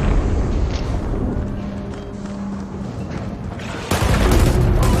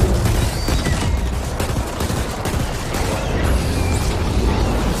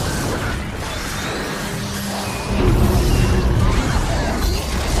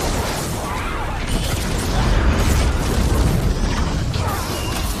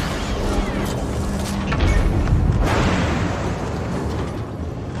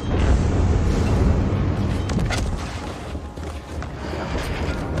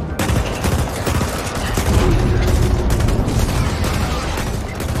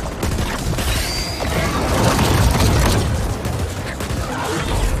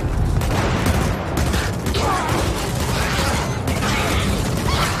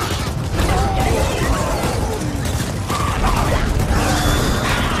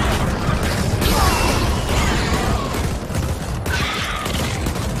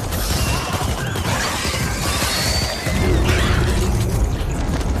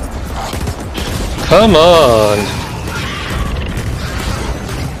 Come on!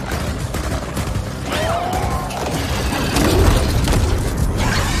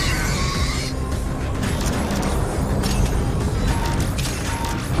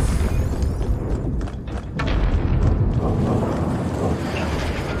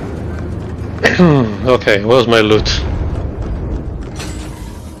 Okay, where's my loot?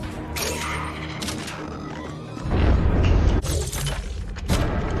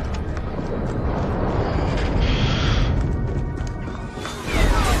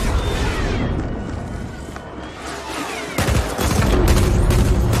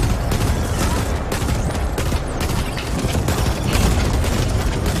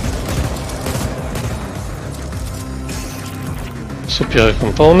 Superior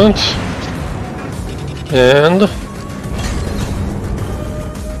component. And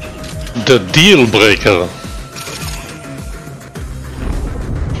the deal breaker.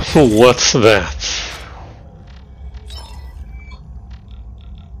 What's that?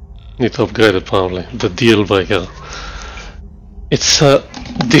 Need to upgrade it probably. The deal breaker. It's a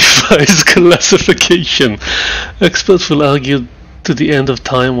device classification. Experts will argue to the end of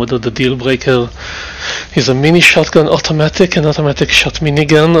time whether the deal breaker is a mini shotgun automatic, an automatic shot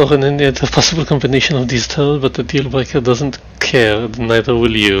minigun, or any other possible combination of these two, but the deal breaker doesn't care, neither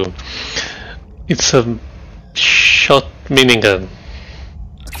will you. It's a shot minigun.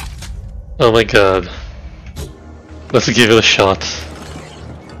 Oh my god. Let's give it a shot.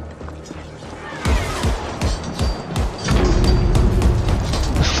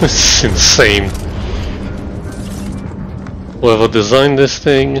 This is insane. Whoever designed this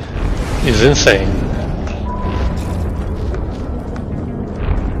thing is insane.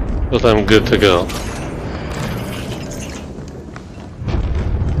 But I'm good to go.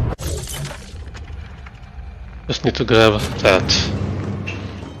 Just need to grab that.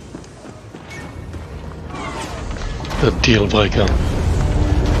 The deal breaker.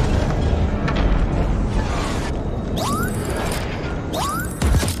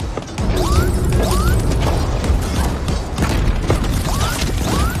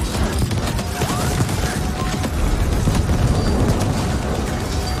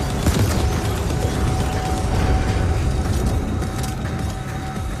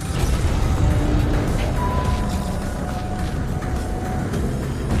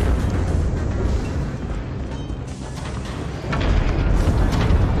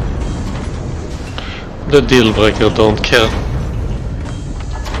 The deal breaker don't care.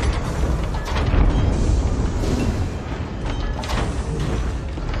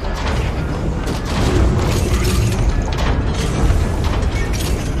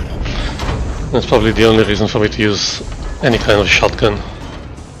 That's probably the only reason for me to use any kind of shotgun.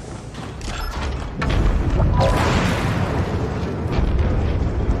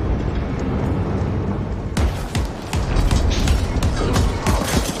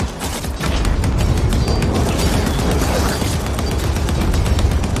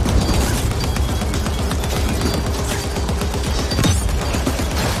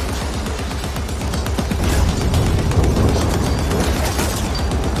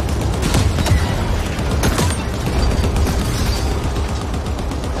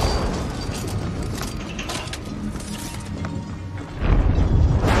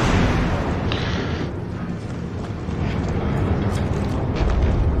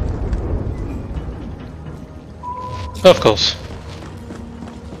 Of course.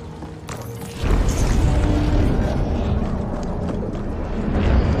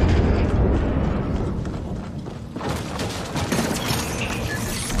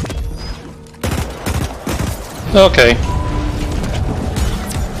 Okay.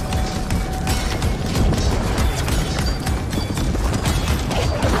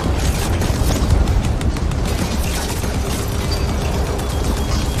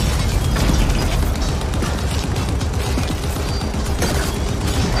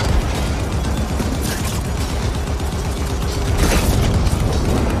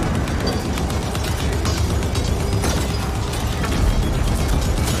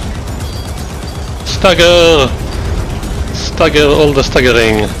 Stagger! Stagger all the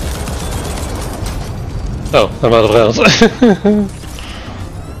staggering. Oh, I'm out of rounds.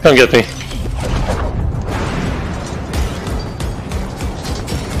 Come get me.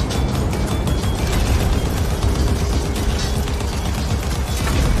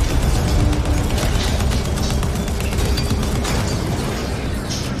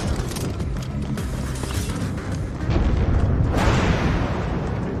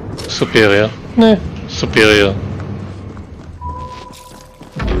 Superior. Nah, superior.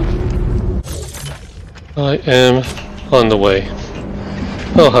 I am on the way.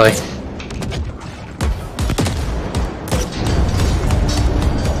 Oh, hi.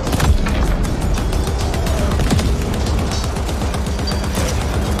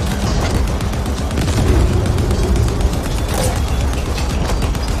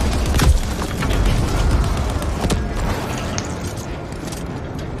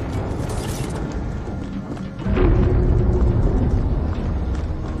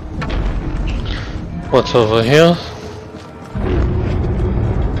 What's over here?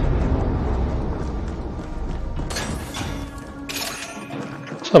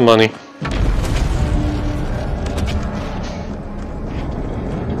 Some money.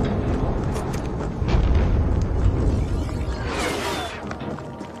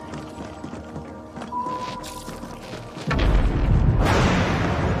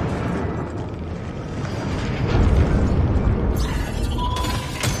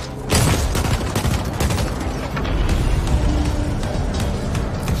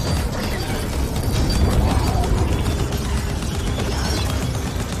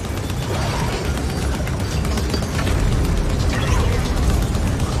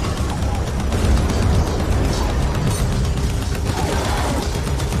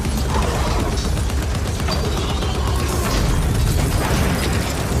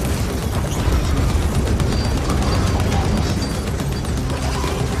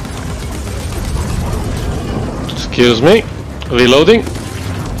 Excuse me, reloading.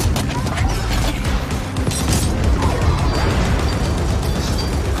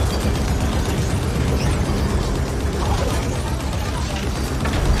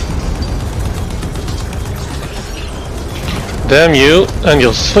 Damn you and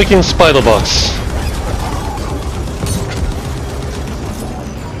your freaking spider bots.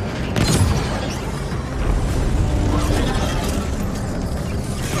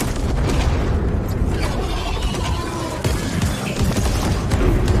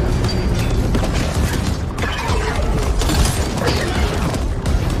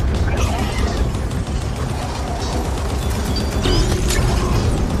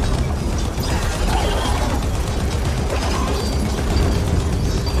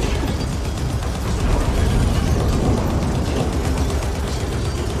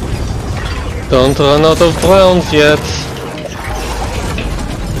 Don't run out of rounds yet.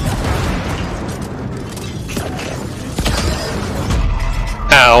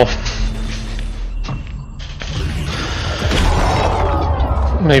 Ow.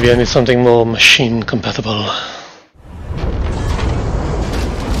 Maybe I need something more machine compatible.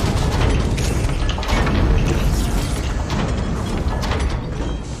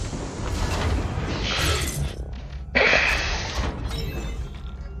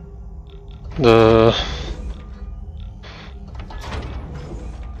 The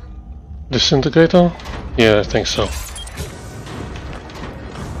disintegrator? Yeah, I think so.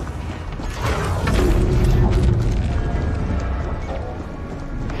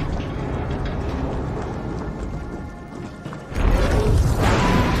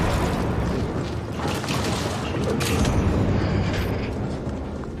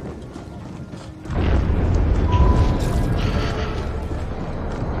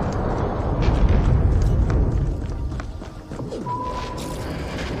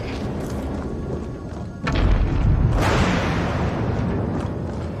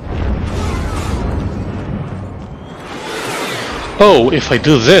 Oh, if I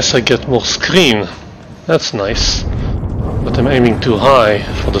do this, I get more screen. That's nice. But I'm aiming too high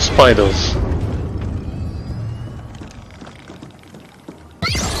for the spiders.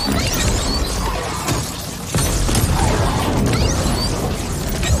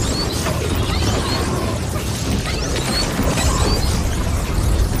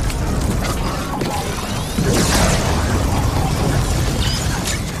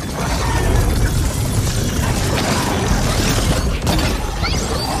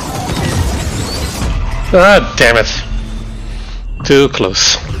 Ah, damn it. Too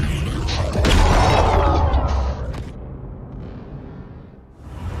close.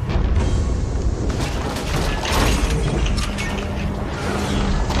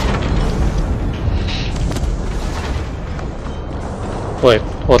 Wait,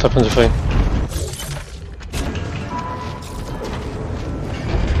 what happens if I...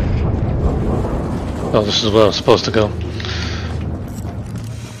 Oh, this is where I'm supposed to go.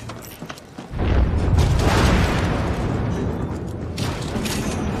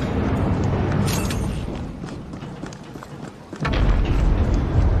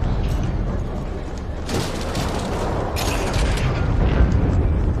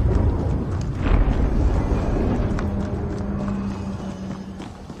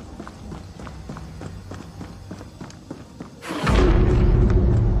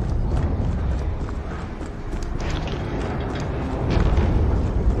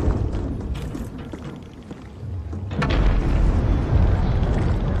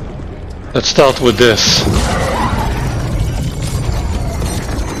 Let's start with this.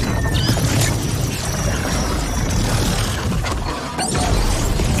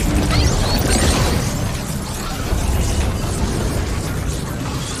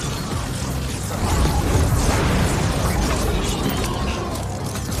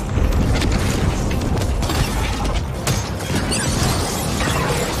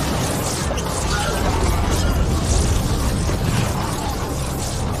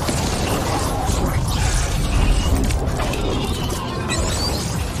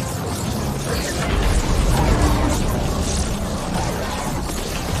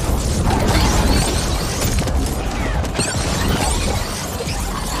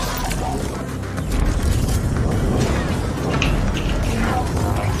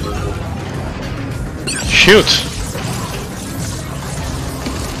 cute.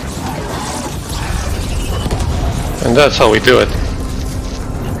 And that's how we do it.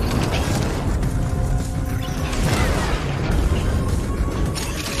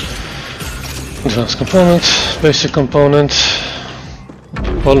 Advanced component, basic component,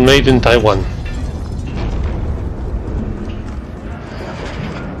 all made in Taiwan.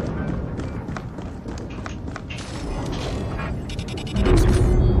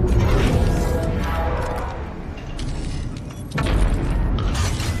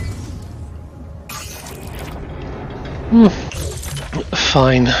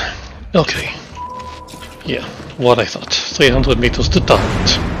 Fine. Okay. Yeah, what I thought. 300 meters to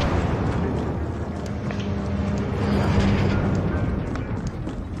target.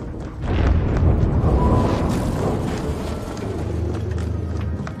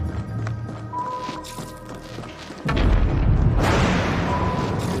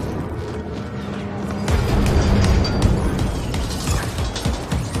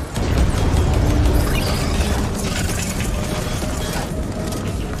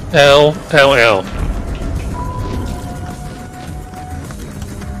 Ow, ow, ow.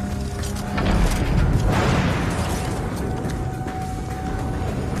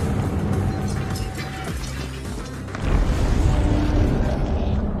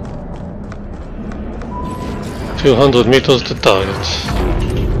 "200 meters to target."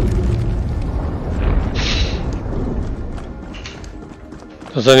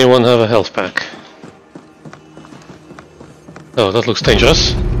 Does anyone have a health pack? Oh, that looks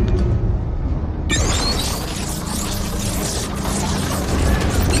dangerous.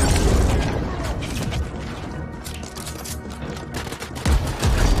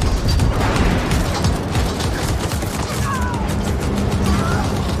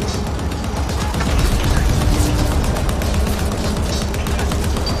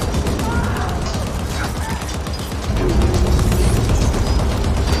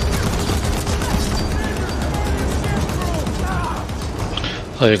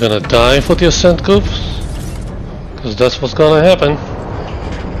 Are you gonna die for the Ascent group? Because that's what's gonna happen.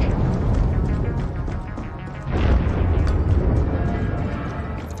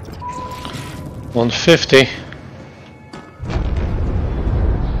 $150.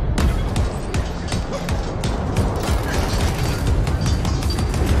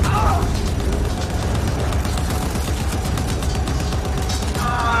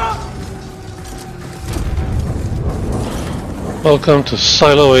 Welcome to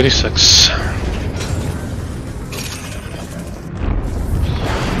Silo 86.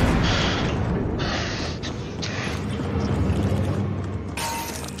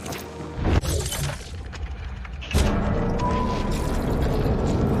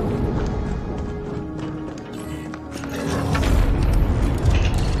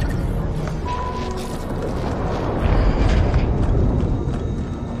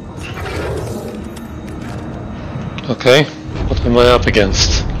 Okay. What am I up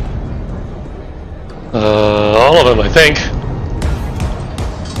against? All of them, I think.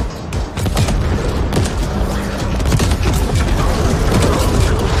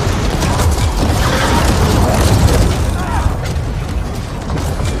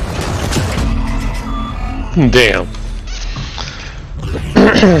 Damn.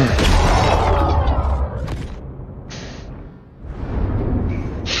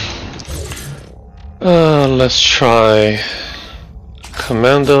 Let's try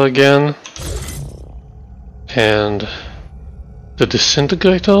Commander again, and the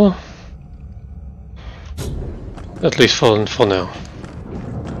Disintegrator, at least for now.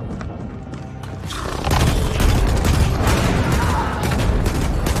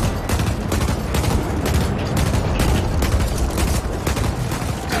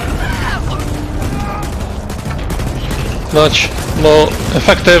 Much more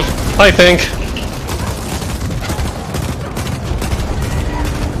effective, I think.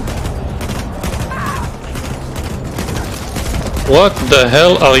 What the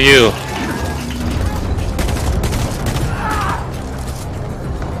hell are you?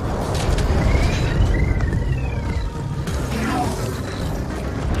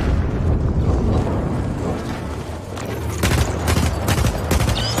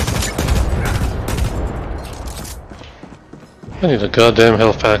 I need a goddamn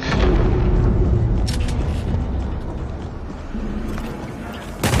health pack.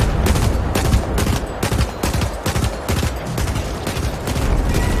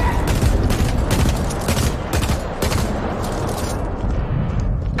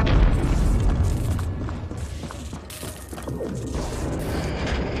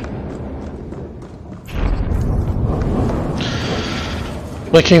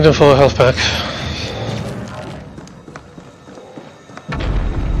 My kingdom for a health pack.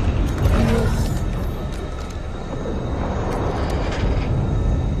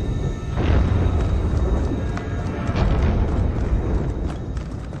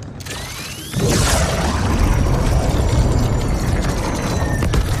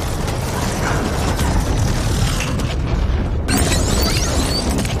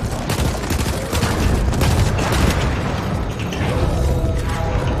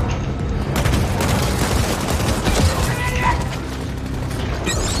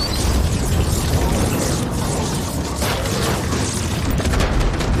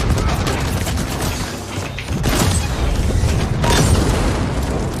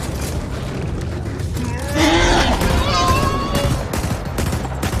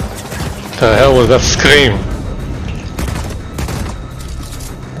 was that scream?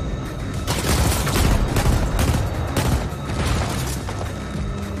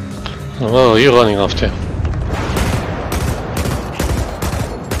 Where are you running off to?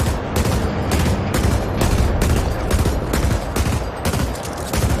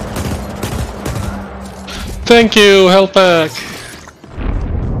 Thank you, help back!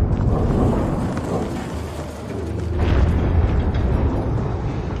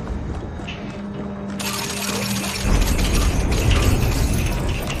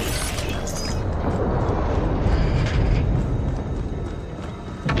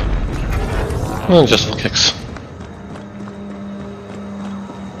 Well, just for kicks.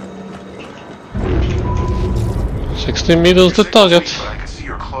 "60 meters to target." But I can see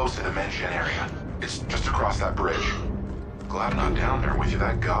you're close to the mention area. It's just across that bridge. Glad I'm not down there with you.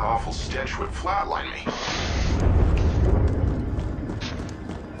 That god-awful stench would flatline me.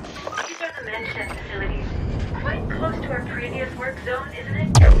 These are the mention facilities. Quite close to our previous work zone, isn't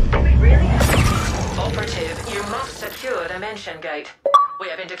it? Do we really have... Operative, you must secure the mention gate. We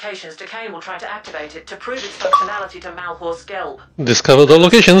have indications Decane will try to activate it to prove its functionality to Malhor's Gelb. Discover the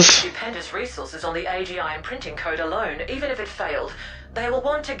locations. Stupendous resources on the AGI imprinting code alone. Even if it failed, they will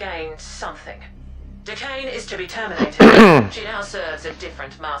want to gain something. Decane is to be terminated. She now serves a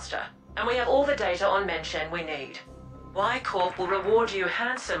different master. And we have all the data on mention we need. Y Corp will reward you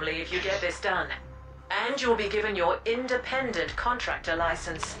handsomely if you get this done. And you'll be given your independent contractor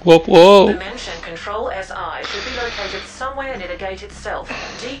license. Whoa, whoa. The mention Control SI should be located somewhere near the gate itself,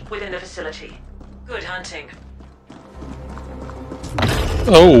 deep within the facility. Good hunting.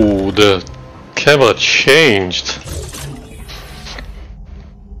 Oh, the camera changed.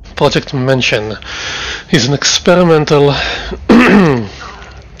 Project Mention is an experimental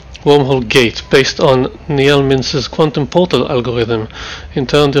wormhole gate based on Neil Mintz's quantum portal algorithm, in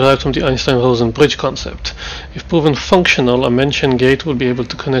turn derived from the Einstein-Rosen bridge concept. If proven functional, a mention gate will be able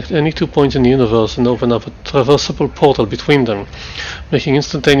to connect any 2 points in the universe and open up a traversable portal between them, making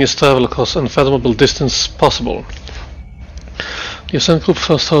instantaneous travel across unfathomable distance possible. The Ascent group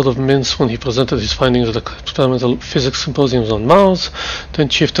first heard of Mintz when he presented his findings at the experimental physics symposiums on Mars. Then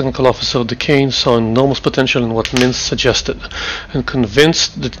Chief Technical Officer Decane saw enormous potential in what Mintz suggested, and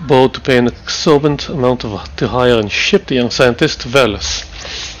convinced the board to pay an exorbitant amount to hire and ship the young scientist to Veles,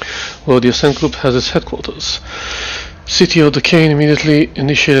 where the Ascent group has its headquarters. CTO Decane immediately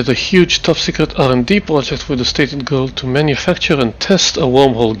initiated a huge top-secret R&D project with the stated goal to manufacture and test a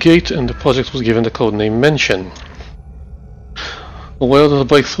wormhole gate, and the project was given the codename Mention. Aware that the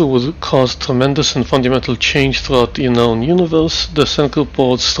breakthrough would cause tremendous and fundamental change throughout the known universe, the Ascent Group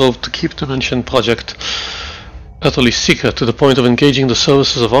board strove to keep the Mention project utterly secret, to the point of engaging the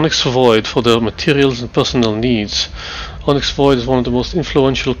services of Onyx Void for their materials and personnel needs. Onyx Void is one of the most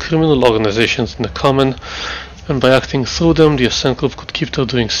influential criminal organizations in the Common, and by acting through them, the Ascent Group could keep their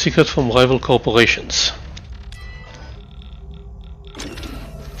doings secret from rival corporations.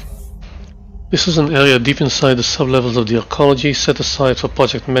 This is an area deep inside the sublevels of the arcology set aside for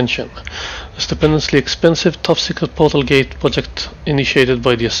Project Mention, a stupendously expensive top-secret portal gate project initiated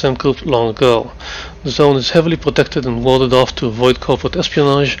by the Ascent Group long ago. The zone is heavily protected and warded off to avoid corporate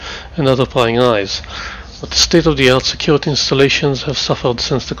espionage and other prying eyes, but the state-of-the-art security installations have suffered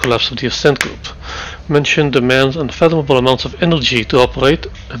since the collapse of the Ascent Group. Mention demands unfathomable amounts of energy to operate,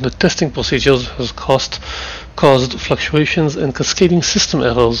 and the testing procedures has caused fluctuations and cascading system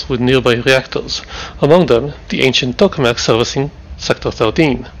errors with nearby reactors, among them the ancient tokamak servicing Sector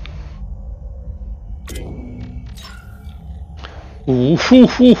 13.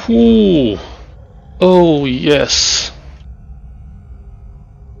 Ooh-hoo-hoo-hoo. Oh yes.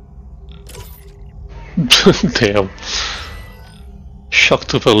 Damn. Shock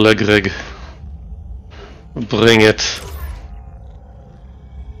Trooper leg rig. Bring it.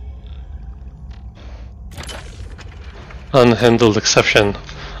 Unhandled exception.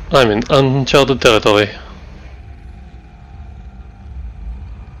 I'm in uncharted territory.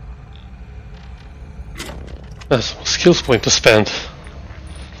 There's a skills point to spend.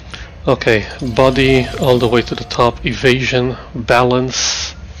 Okay, body all the way to the top, evasion,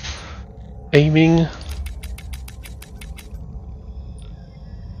 balance, aiming,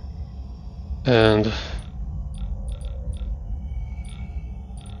 and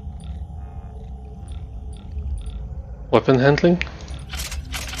weapon handling.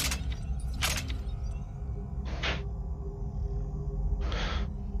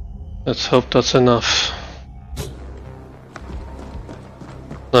 Let's hope that's enough.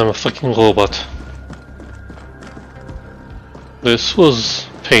 I'm a fucking robot. This was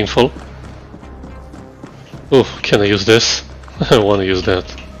painful. Oh, can I use this? I want to use that.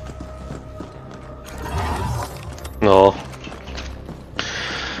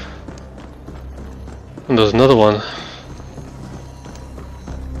 And there's another one.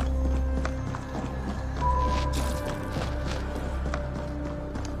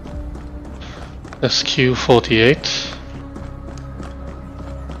 SQ-48.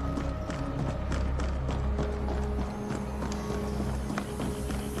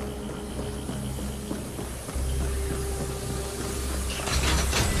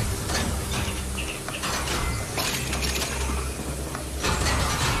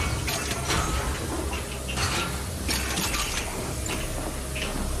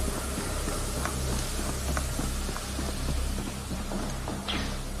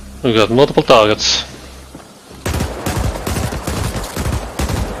 We got multiple targets.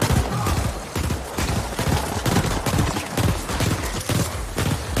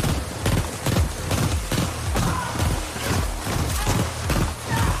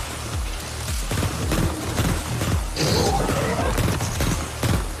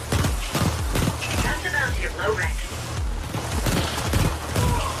 That's a bounty of low rank.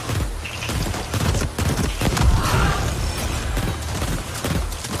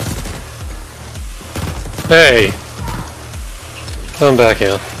 Hey! Come back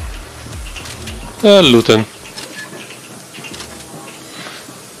here. Looten.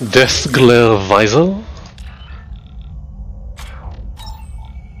 Death Glare Visor?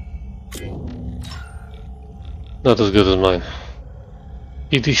 Not as good as mine.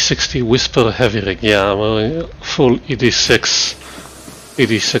 ED60 Whisper Heavy Rig. Yeah, I'm full ED6,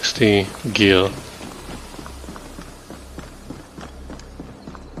 ED60 gear.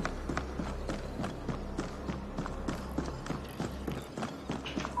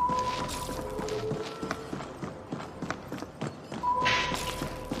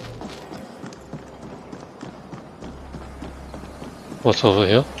 What's over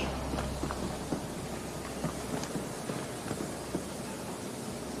here?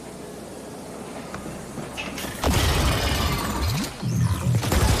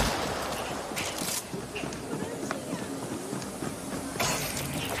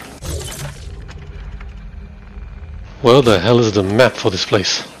 Where the hell is the map for this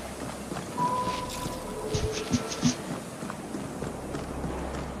place?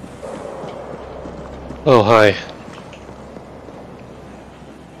 Oh, hi.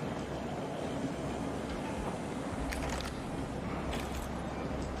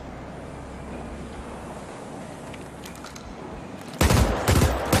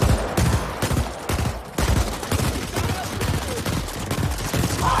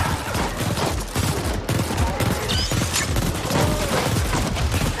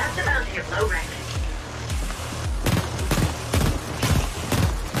 That's a bounty of low rank.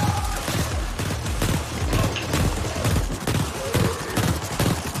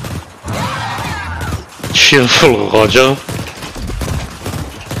 Cheerful Roger.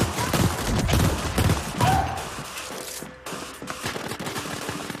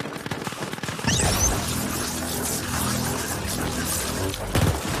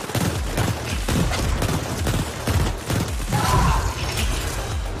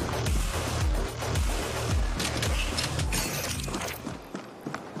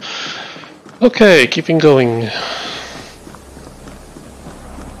 Okay, keeping going.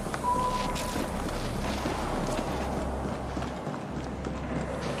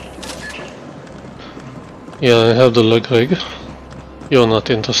 Yeah, I have the leg rig. You're not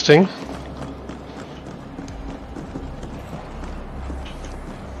interesting.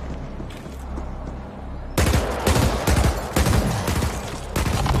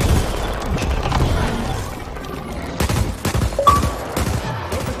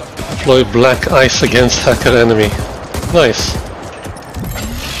 Deploy black ice against hacker enemy. Nice.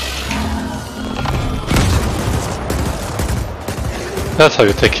 That's how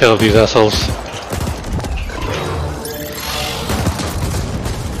you take care of these assholes.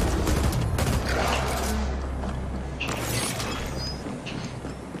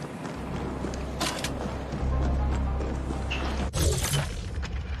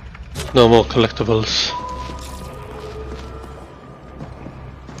 No more collectibles.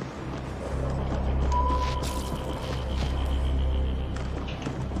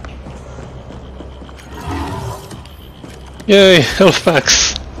 Yay, health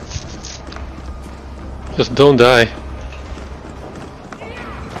packs! Just don't die.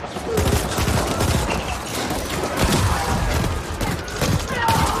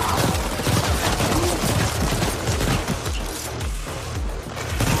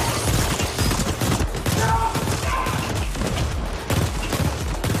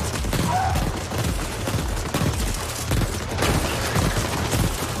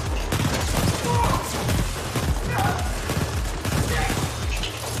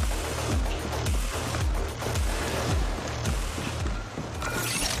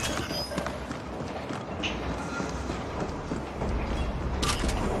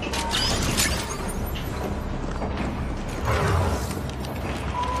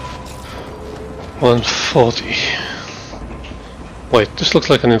 140. Wait, this looks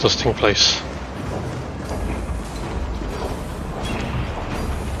like an interesting place.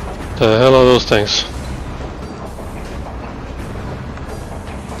 The hell are those things?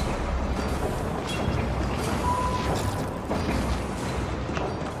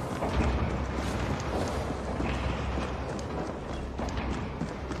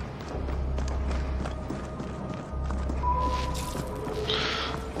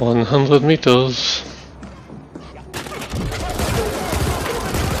 $100 meters.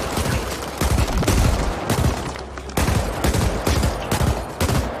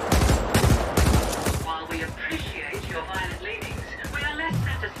 While we appreciate your violent leanings, we are less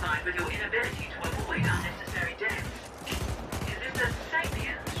satisfied with your inability to avoid unnecessary deaths. Is this a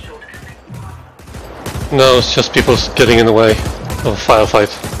sapiens shortcoming? No, it's just people getting in the way of a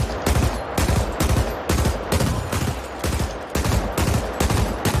firefight.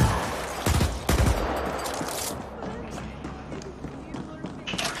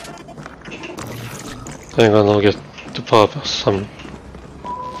 Hang on, I'll get to power up some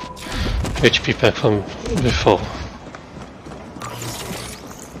HP pack from before.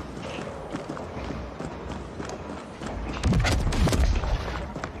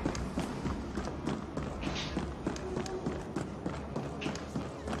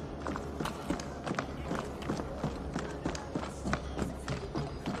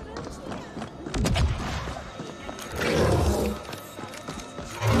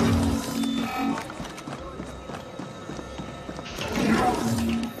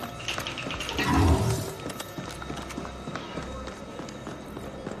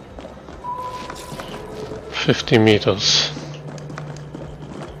 $50 meters.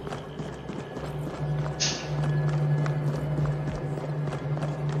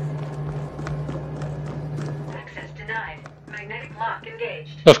 Access denied. Magnetic lock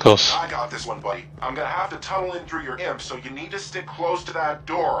engaged. Of course. I got this one, buddy. I'm gonna have to tunnel in through your imp, so you need to stick close to that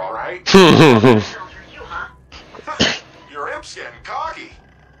door, alright? You, huh? Your imp's getting cocky.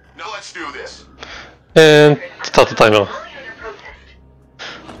 Now let's do this. And start the timer.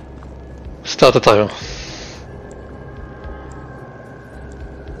 Start the timer.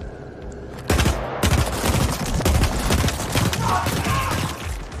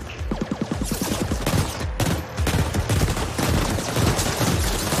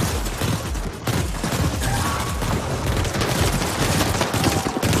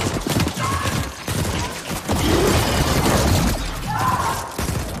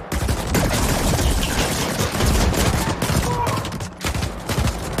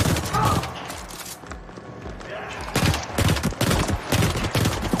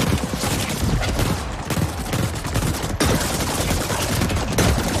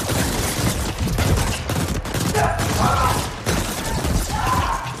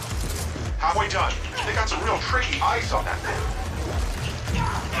 Halfway done. They got some real tricky ice on that thing.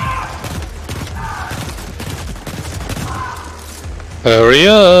 Hurry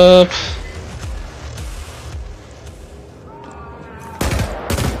up!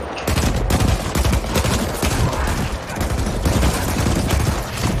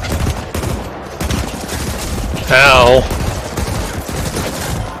 Ow!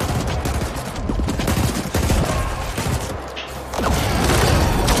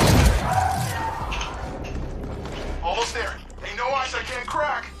 Almost there. Ain't no ice I can't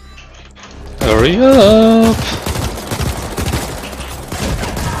crack. Hurry up!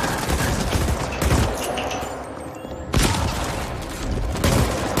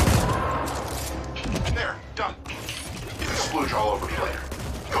 There, done. You can splooge all over me later.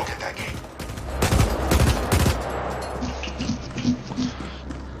 Go get that gate.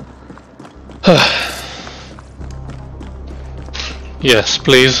 Yes,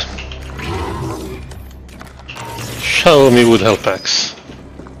 please. Shower me with health packs.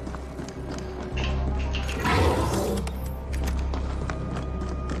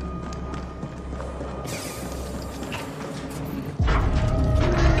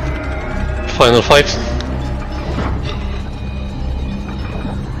 Final fight.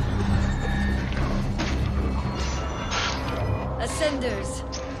 Ascenders,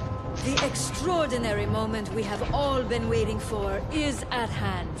 the extraordinary moment we have all been waiting for is at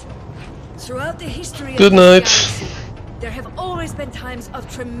hand. Throughout the history of Good this night. galaxy, there have always been times of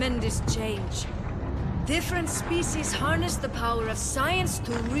tremendous change. Different species harness the power of science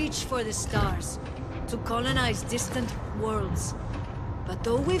to reach for the stars, to colonize distant worlds. But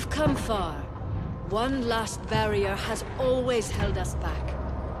though we've come far, one last barrier has always held us back.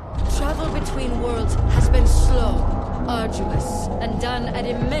 Travel between worlds has been slow, arduous, and done at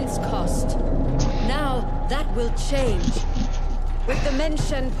immense cost. Now, that will change. With the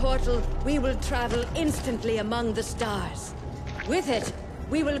Menshen portal, we will travel instantly among the stars. With it,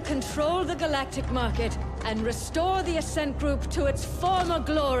 we will control the galactic market and restore the Ascent Group to its former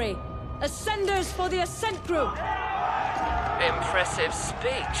glory. Ascenders for the Ascent Group! Impressive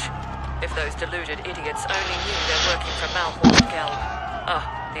speech. If those deluded idiots only knew they're working for Malhorn Gelb.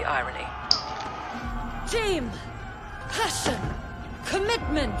 Ah, the irony. Team! Passion!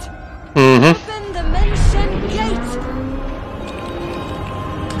 Commitment! Mm-hmm. Open the Menshen Gate!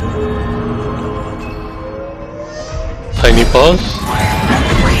 Tiny pause.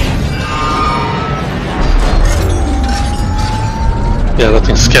 Yeah,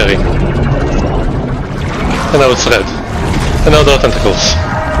 nothing's scary. And now it's red. And now there are tentacles.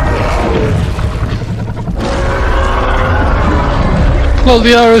 Close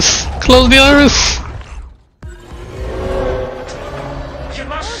the iris! Close the iris! You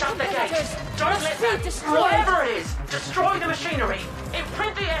must shut the gate. Don't let that... Whatever it is, destroy the machinery.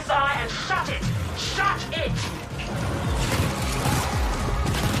 Imprint the SI and shut it. Shut it!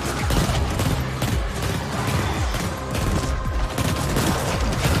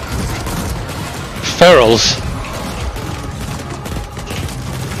 Ferals.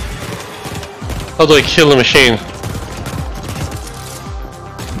 How do I kill the machine?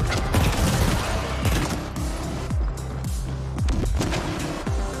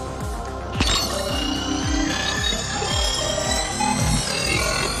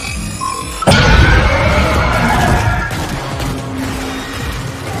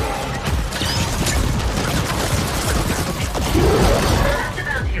 That's the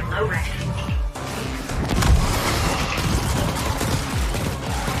bounty of low rank.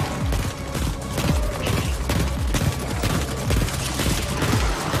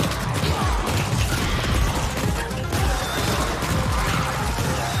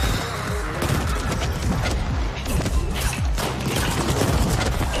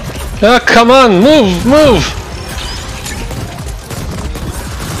 Ah, come on, move, move!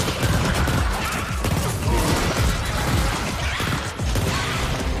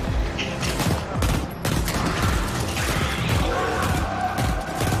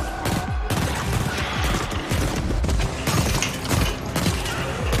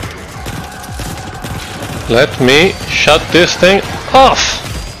 Let me shut this thing off!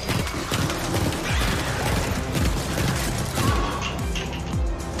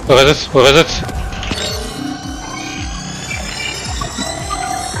 Where is it? Where is it?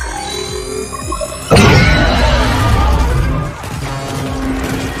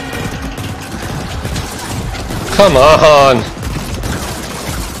 Come on!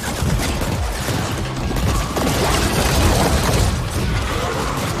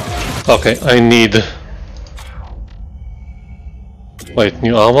 Okay, I need... Wait,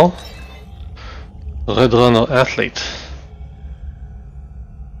 new ammo? Red Runner Athlete.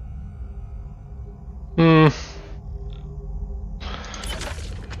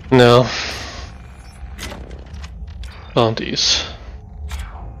 No. Bounties.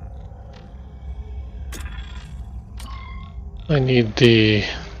 I need the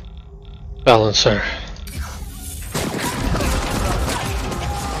balancer.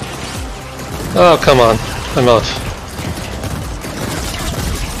 Oh, come on. I'm out.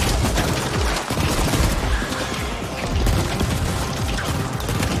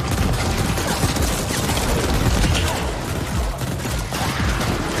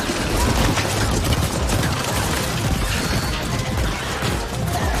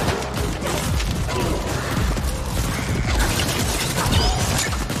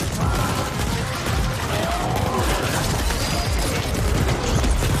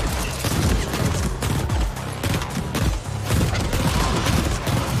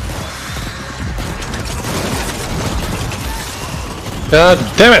 God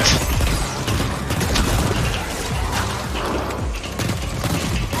damn it!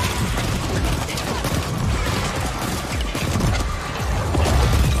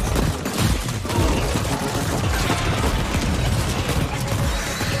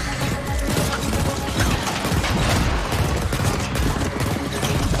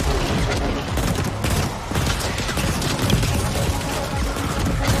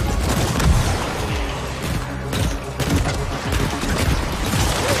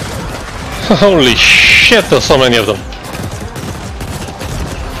 Holy shit, there's so many of them.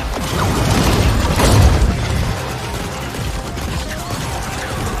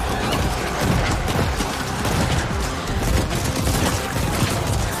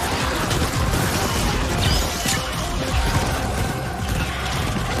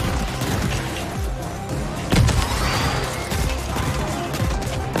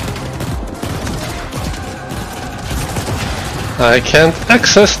 I can't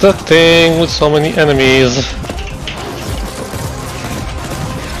access that thing with so many enemies.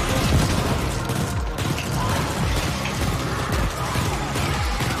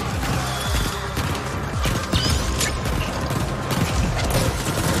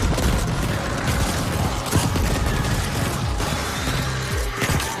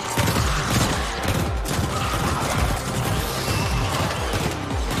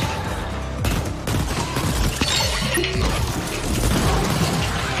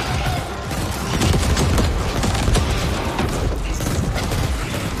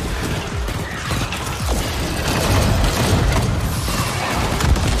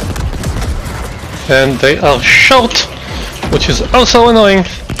 And they are short, which is also annoying.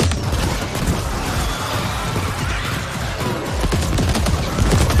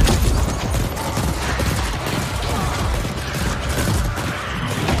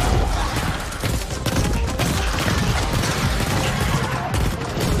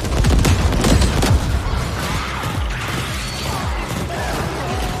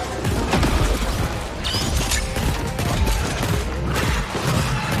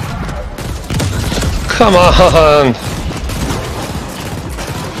 Come on!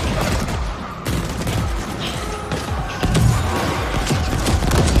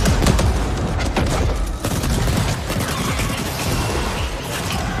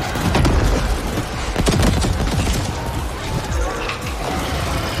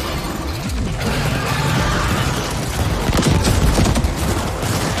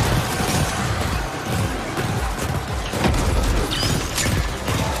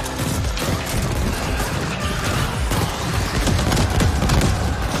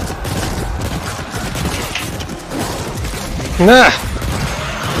 Nah!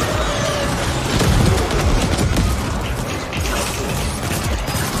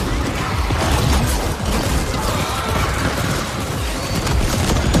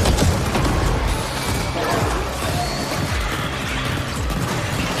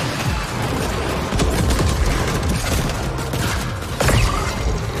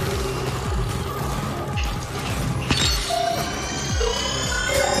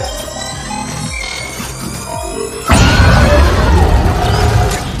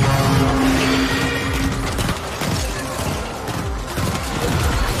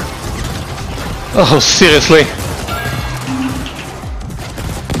 Oh, seriously?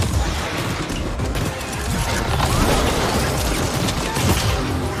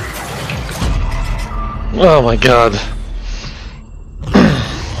 Oh my god.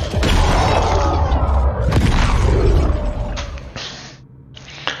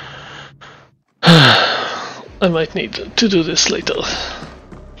 I might need to do this later.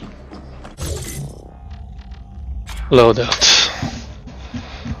 Loadout.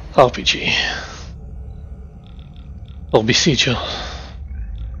 RPG. Or Besieger.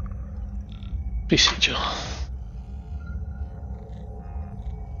 Besieger.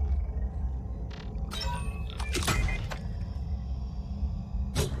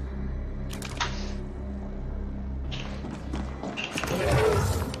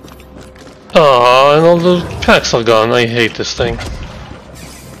 Oh, and all the packs are gone. I hate this thing.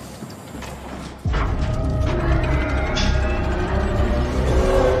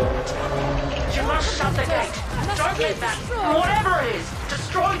 You must shut the gate. Don't let that. Whatever it is,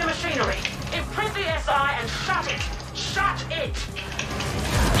 destroy the machinery. Imprint the SI and shut it. Shut it.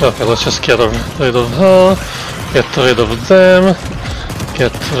 Okay, let's just get rid of her. Get rid of them.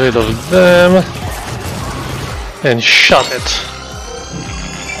 Get rid of them. And shut it.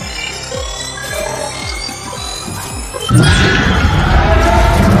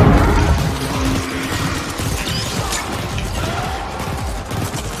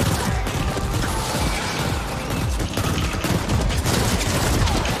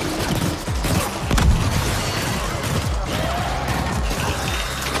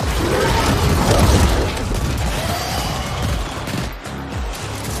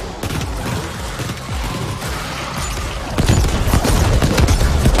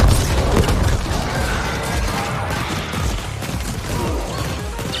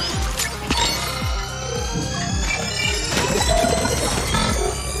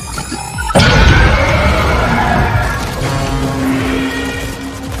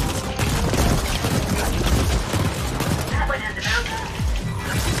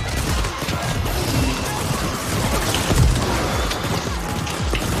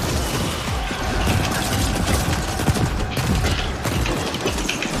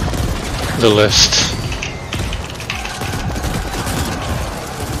 The list.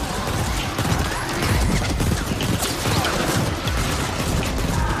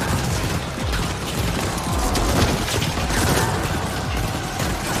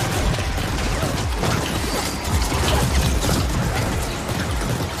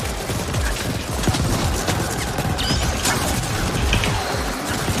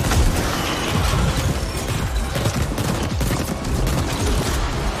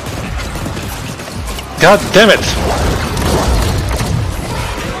 God damn it!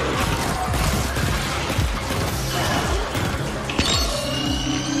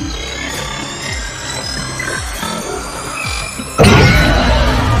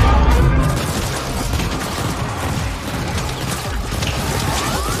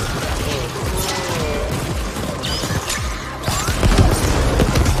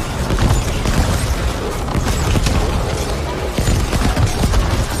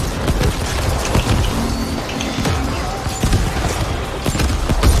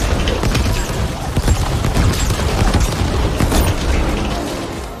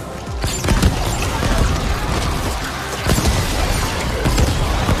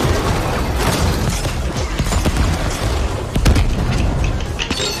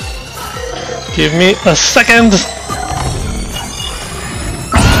 Give me a second!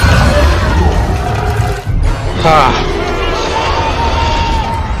 Ah.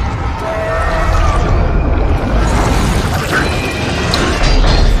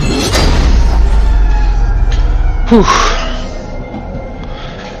 Whew.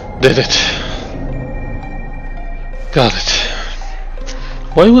 Did it. Got it.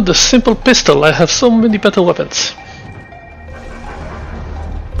 Why would a simple pistol? I have so many better weapons.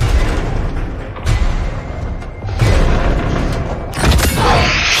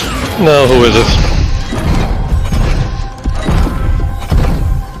 Now who is it?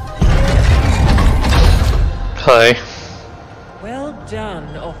 Hi. Well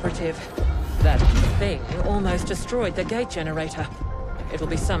done, Operative. That thing almost destroyed the gate generator. It'll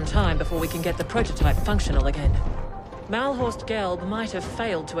be some time before we can get the prototype functional again. Malhorst Gelb might have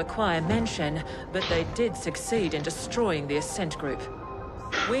failed to acquire Menshen, but they did succeed in destroying the Ascent group.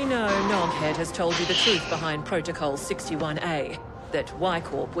 We know Noghead has told you the truth behind Protocol 61A. That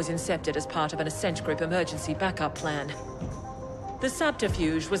Y-Corp was incepted as part of an Ascent Group emergency backup plan. The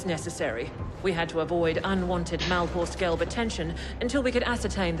subterfuge was necessary. We had to avoid unwanted Malhorst Gelb attention until we could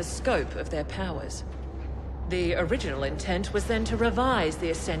ascertain the scope of their powers. The original intent was then to revise the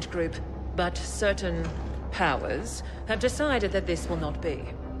Ascent Group, but certain powers have decided that this will not be.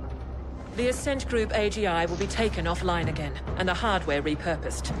 The Ascent Group AGI will be taken offline again, and the hardware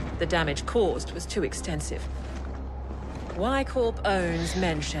repurposed. The damage caused was too extensive. Y-Corp owns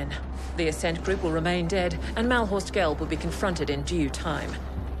Menshen. The Ascent Group will remain dead, and Malhorst Gelb will be confronted in due time.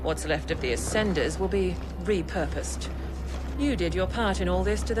 What's left of the Ascenders will be repurposed. You did your part in all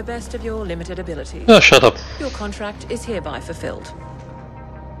this to the best of your limited abilities. Oh, shut up. Your contract is hereby fulfilled.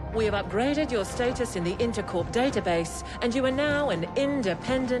 We have upgraded your status in the Intercorp database, and you are now an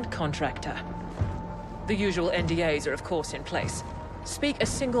independent contractor. The usual NDAs are of course in place. Speak a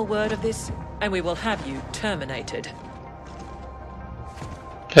single word of this, and we will have you terminated.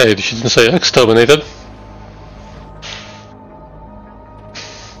 Hey, she didn't say exterminated.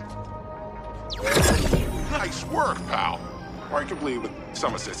 Nice work, pal. Arguably with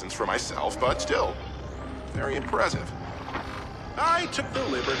some assistance from myself, but still, very impressive. I took the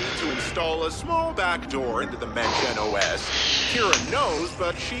liberty to install a small back door into the Menshen OS. Kira knows,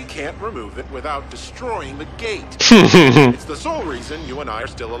 but she can't remove it without destroying the gate. It's the sole reason you and I are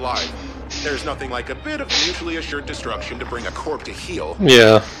still alive. There's nothing like a bit of mutually assured destruction to bring a corp to heel.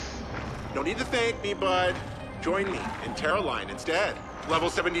 Yeah. No need to thank me, bud. Join me in Terra Line instead. Level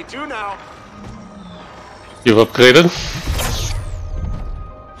 72 now. You've upgraded?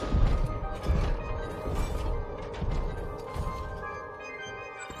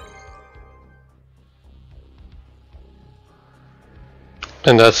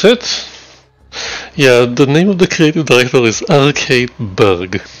 And that's it? Yeah, the name of the creative director is Arcade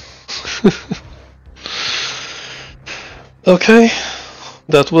Berg. Okay,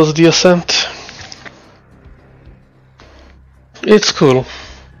 that was the Ascent. It's cool.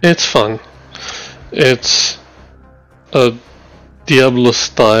 It's fun. It's a Diablo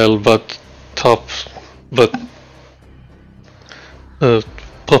style, but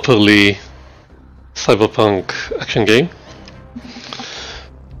properly cyberpunk action game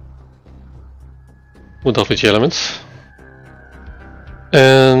with RPG elements,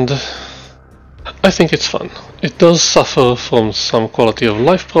 and I think it's fun. It does suffer from some quality of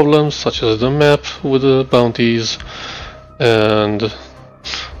life problems, such as the map with the bounties and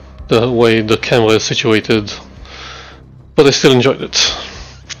the way the camera is situated, but I still enjoyed it.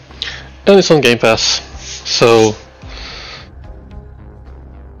 And it's on Game Pass, so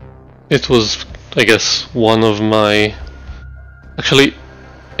it was, I guess, one of my... Actually,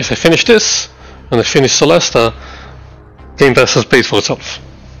 if I finish this, and I finish Celesta, Game Pass has paid for itself.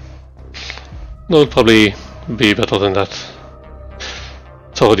 No, it'll probably be better than that.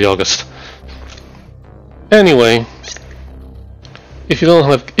 It's already August. Anyway, if you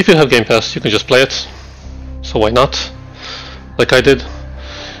have Game Pass, you can just play it. so why not? Like I did.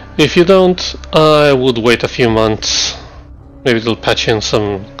 If you don't, I would wait a few months. Maybe they'll patch in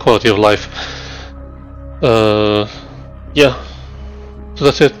some quality of life. Yeah. So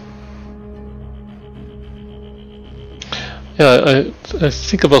that's it. Yeah, I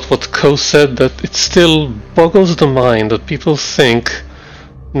think about what Ko said, that it still boggles the mind that people think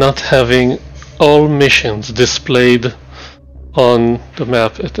not having all missions displayed on the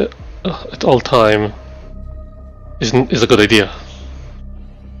map at all time is a good idea.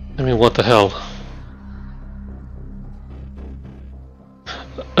 I mean, what the hell?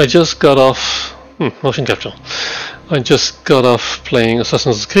 I just got off motion capture. I just got off playing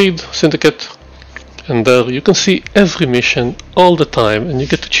Assassin's Creed Syndicate, and there you can see every mission all the time, and you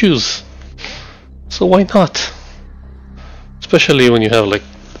get to choose. So why not? Especially when you have like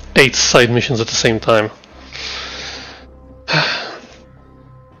 8 side missions at the same time.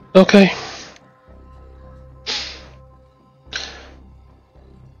 Okay.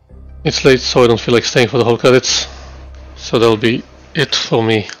 It's late, so I don't feel like staying for the whole credits. So that'll be it for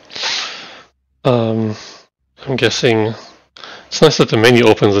me. I'm guessing it's nice that the menu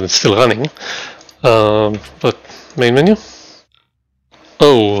opens and it's still running. But main menu?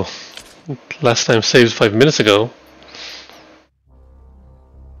 Oh, last time saved 5 minutes ago.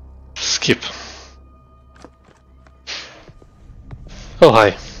 Skip. Oh,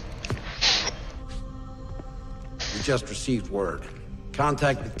 hi. We just received word.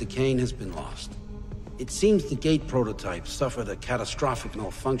 Contact with Decane has been lost. It seems the gate prototype suffered a catastrophic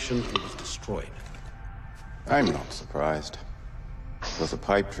malfunction and was destroyed. I'm not surprised. It was a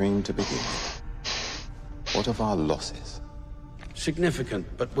pipe dream to begin with. What of our losses? Significant,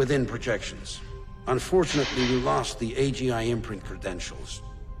 but within projections. Unfortunately, we lost the AGI imprint credentials,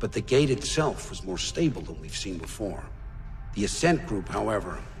 but the gate itself was more stable than we've seen before. The Ascent group,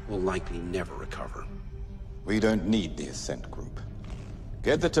 however, will likely never recover. We don't need the Ascent group.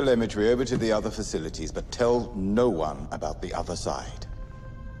 Get the telemetry over to the other facilities, but tell no one about the other side.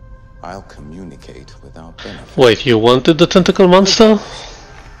 I'll communicate without benefit. Wait, you wanted the tentacle monster?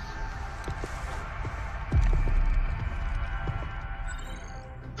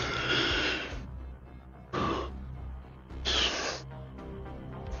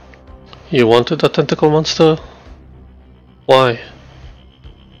 You wanted the tentacle monster? Why?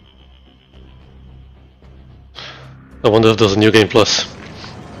 I wonder if there's a new game plus.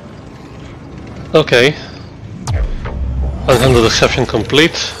 Okay. Unhandled exception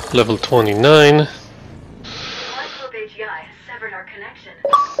complete. Level 29.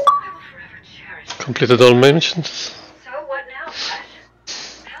 Completed all main missions. So what now, Flash?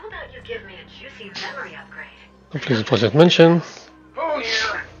 How about you give me a juicy memory upgrade? Completed project mention. Oh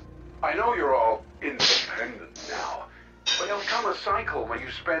yeah. I know you're all independent now, but there'll come a cycle when you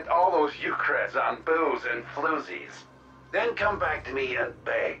spent all those Eucreds on booze and floozies. Then come back to me and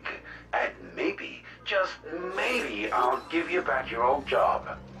beg, and maybe, just maybe, I'll give you back your old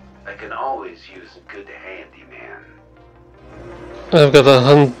job. I can always use a good handyman. I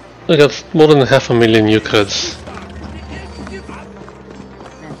got more than 500,000 Eucreds.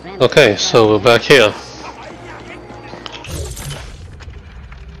 Okay, so we're back here.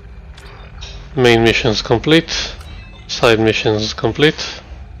 Main missions complete. Side missions complete.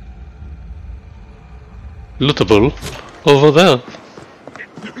 Lootable over there.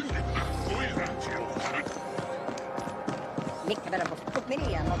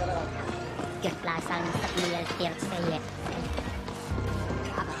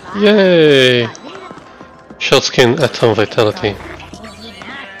 Yay! Short skin, atom vitality.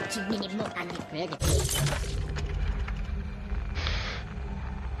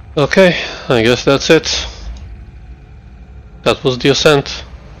 Okay, I guess that's it. That was the Ascent.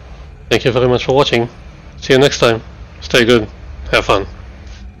 Thank you very much for watching. See you next time. Stay good. Have fun.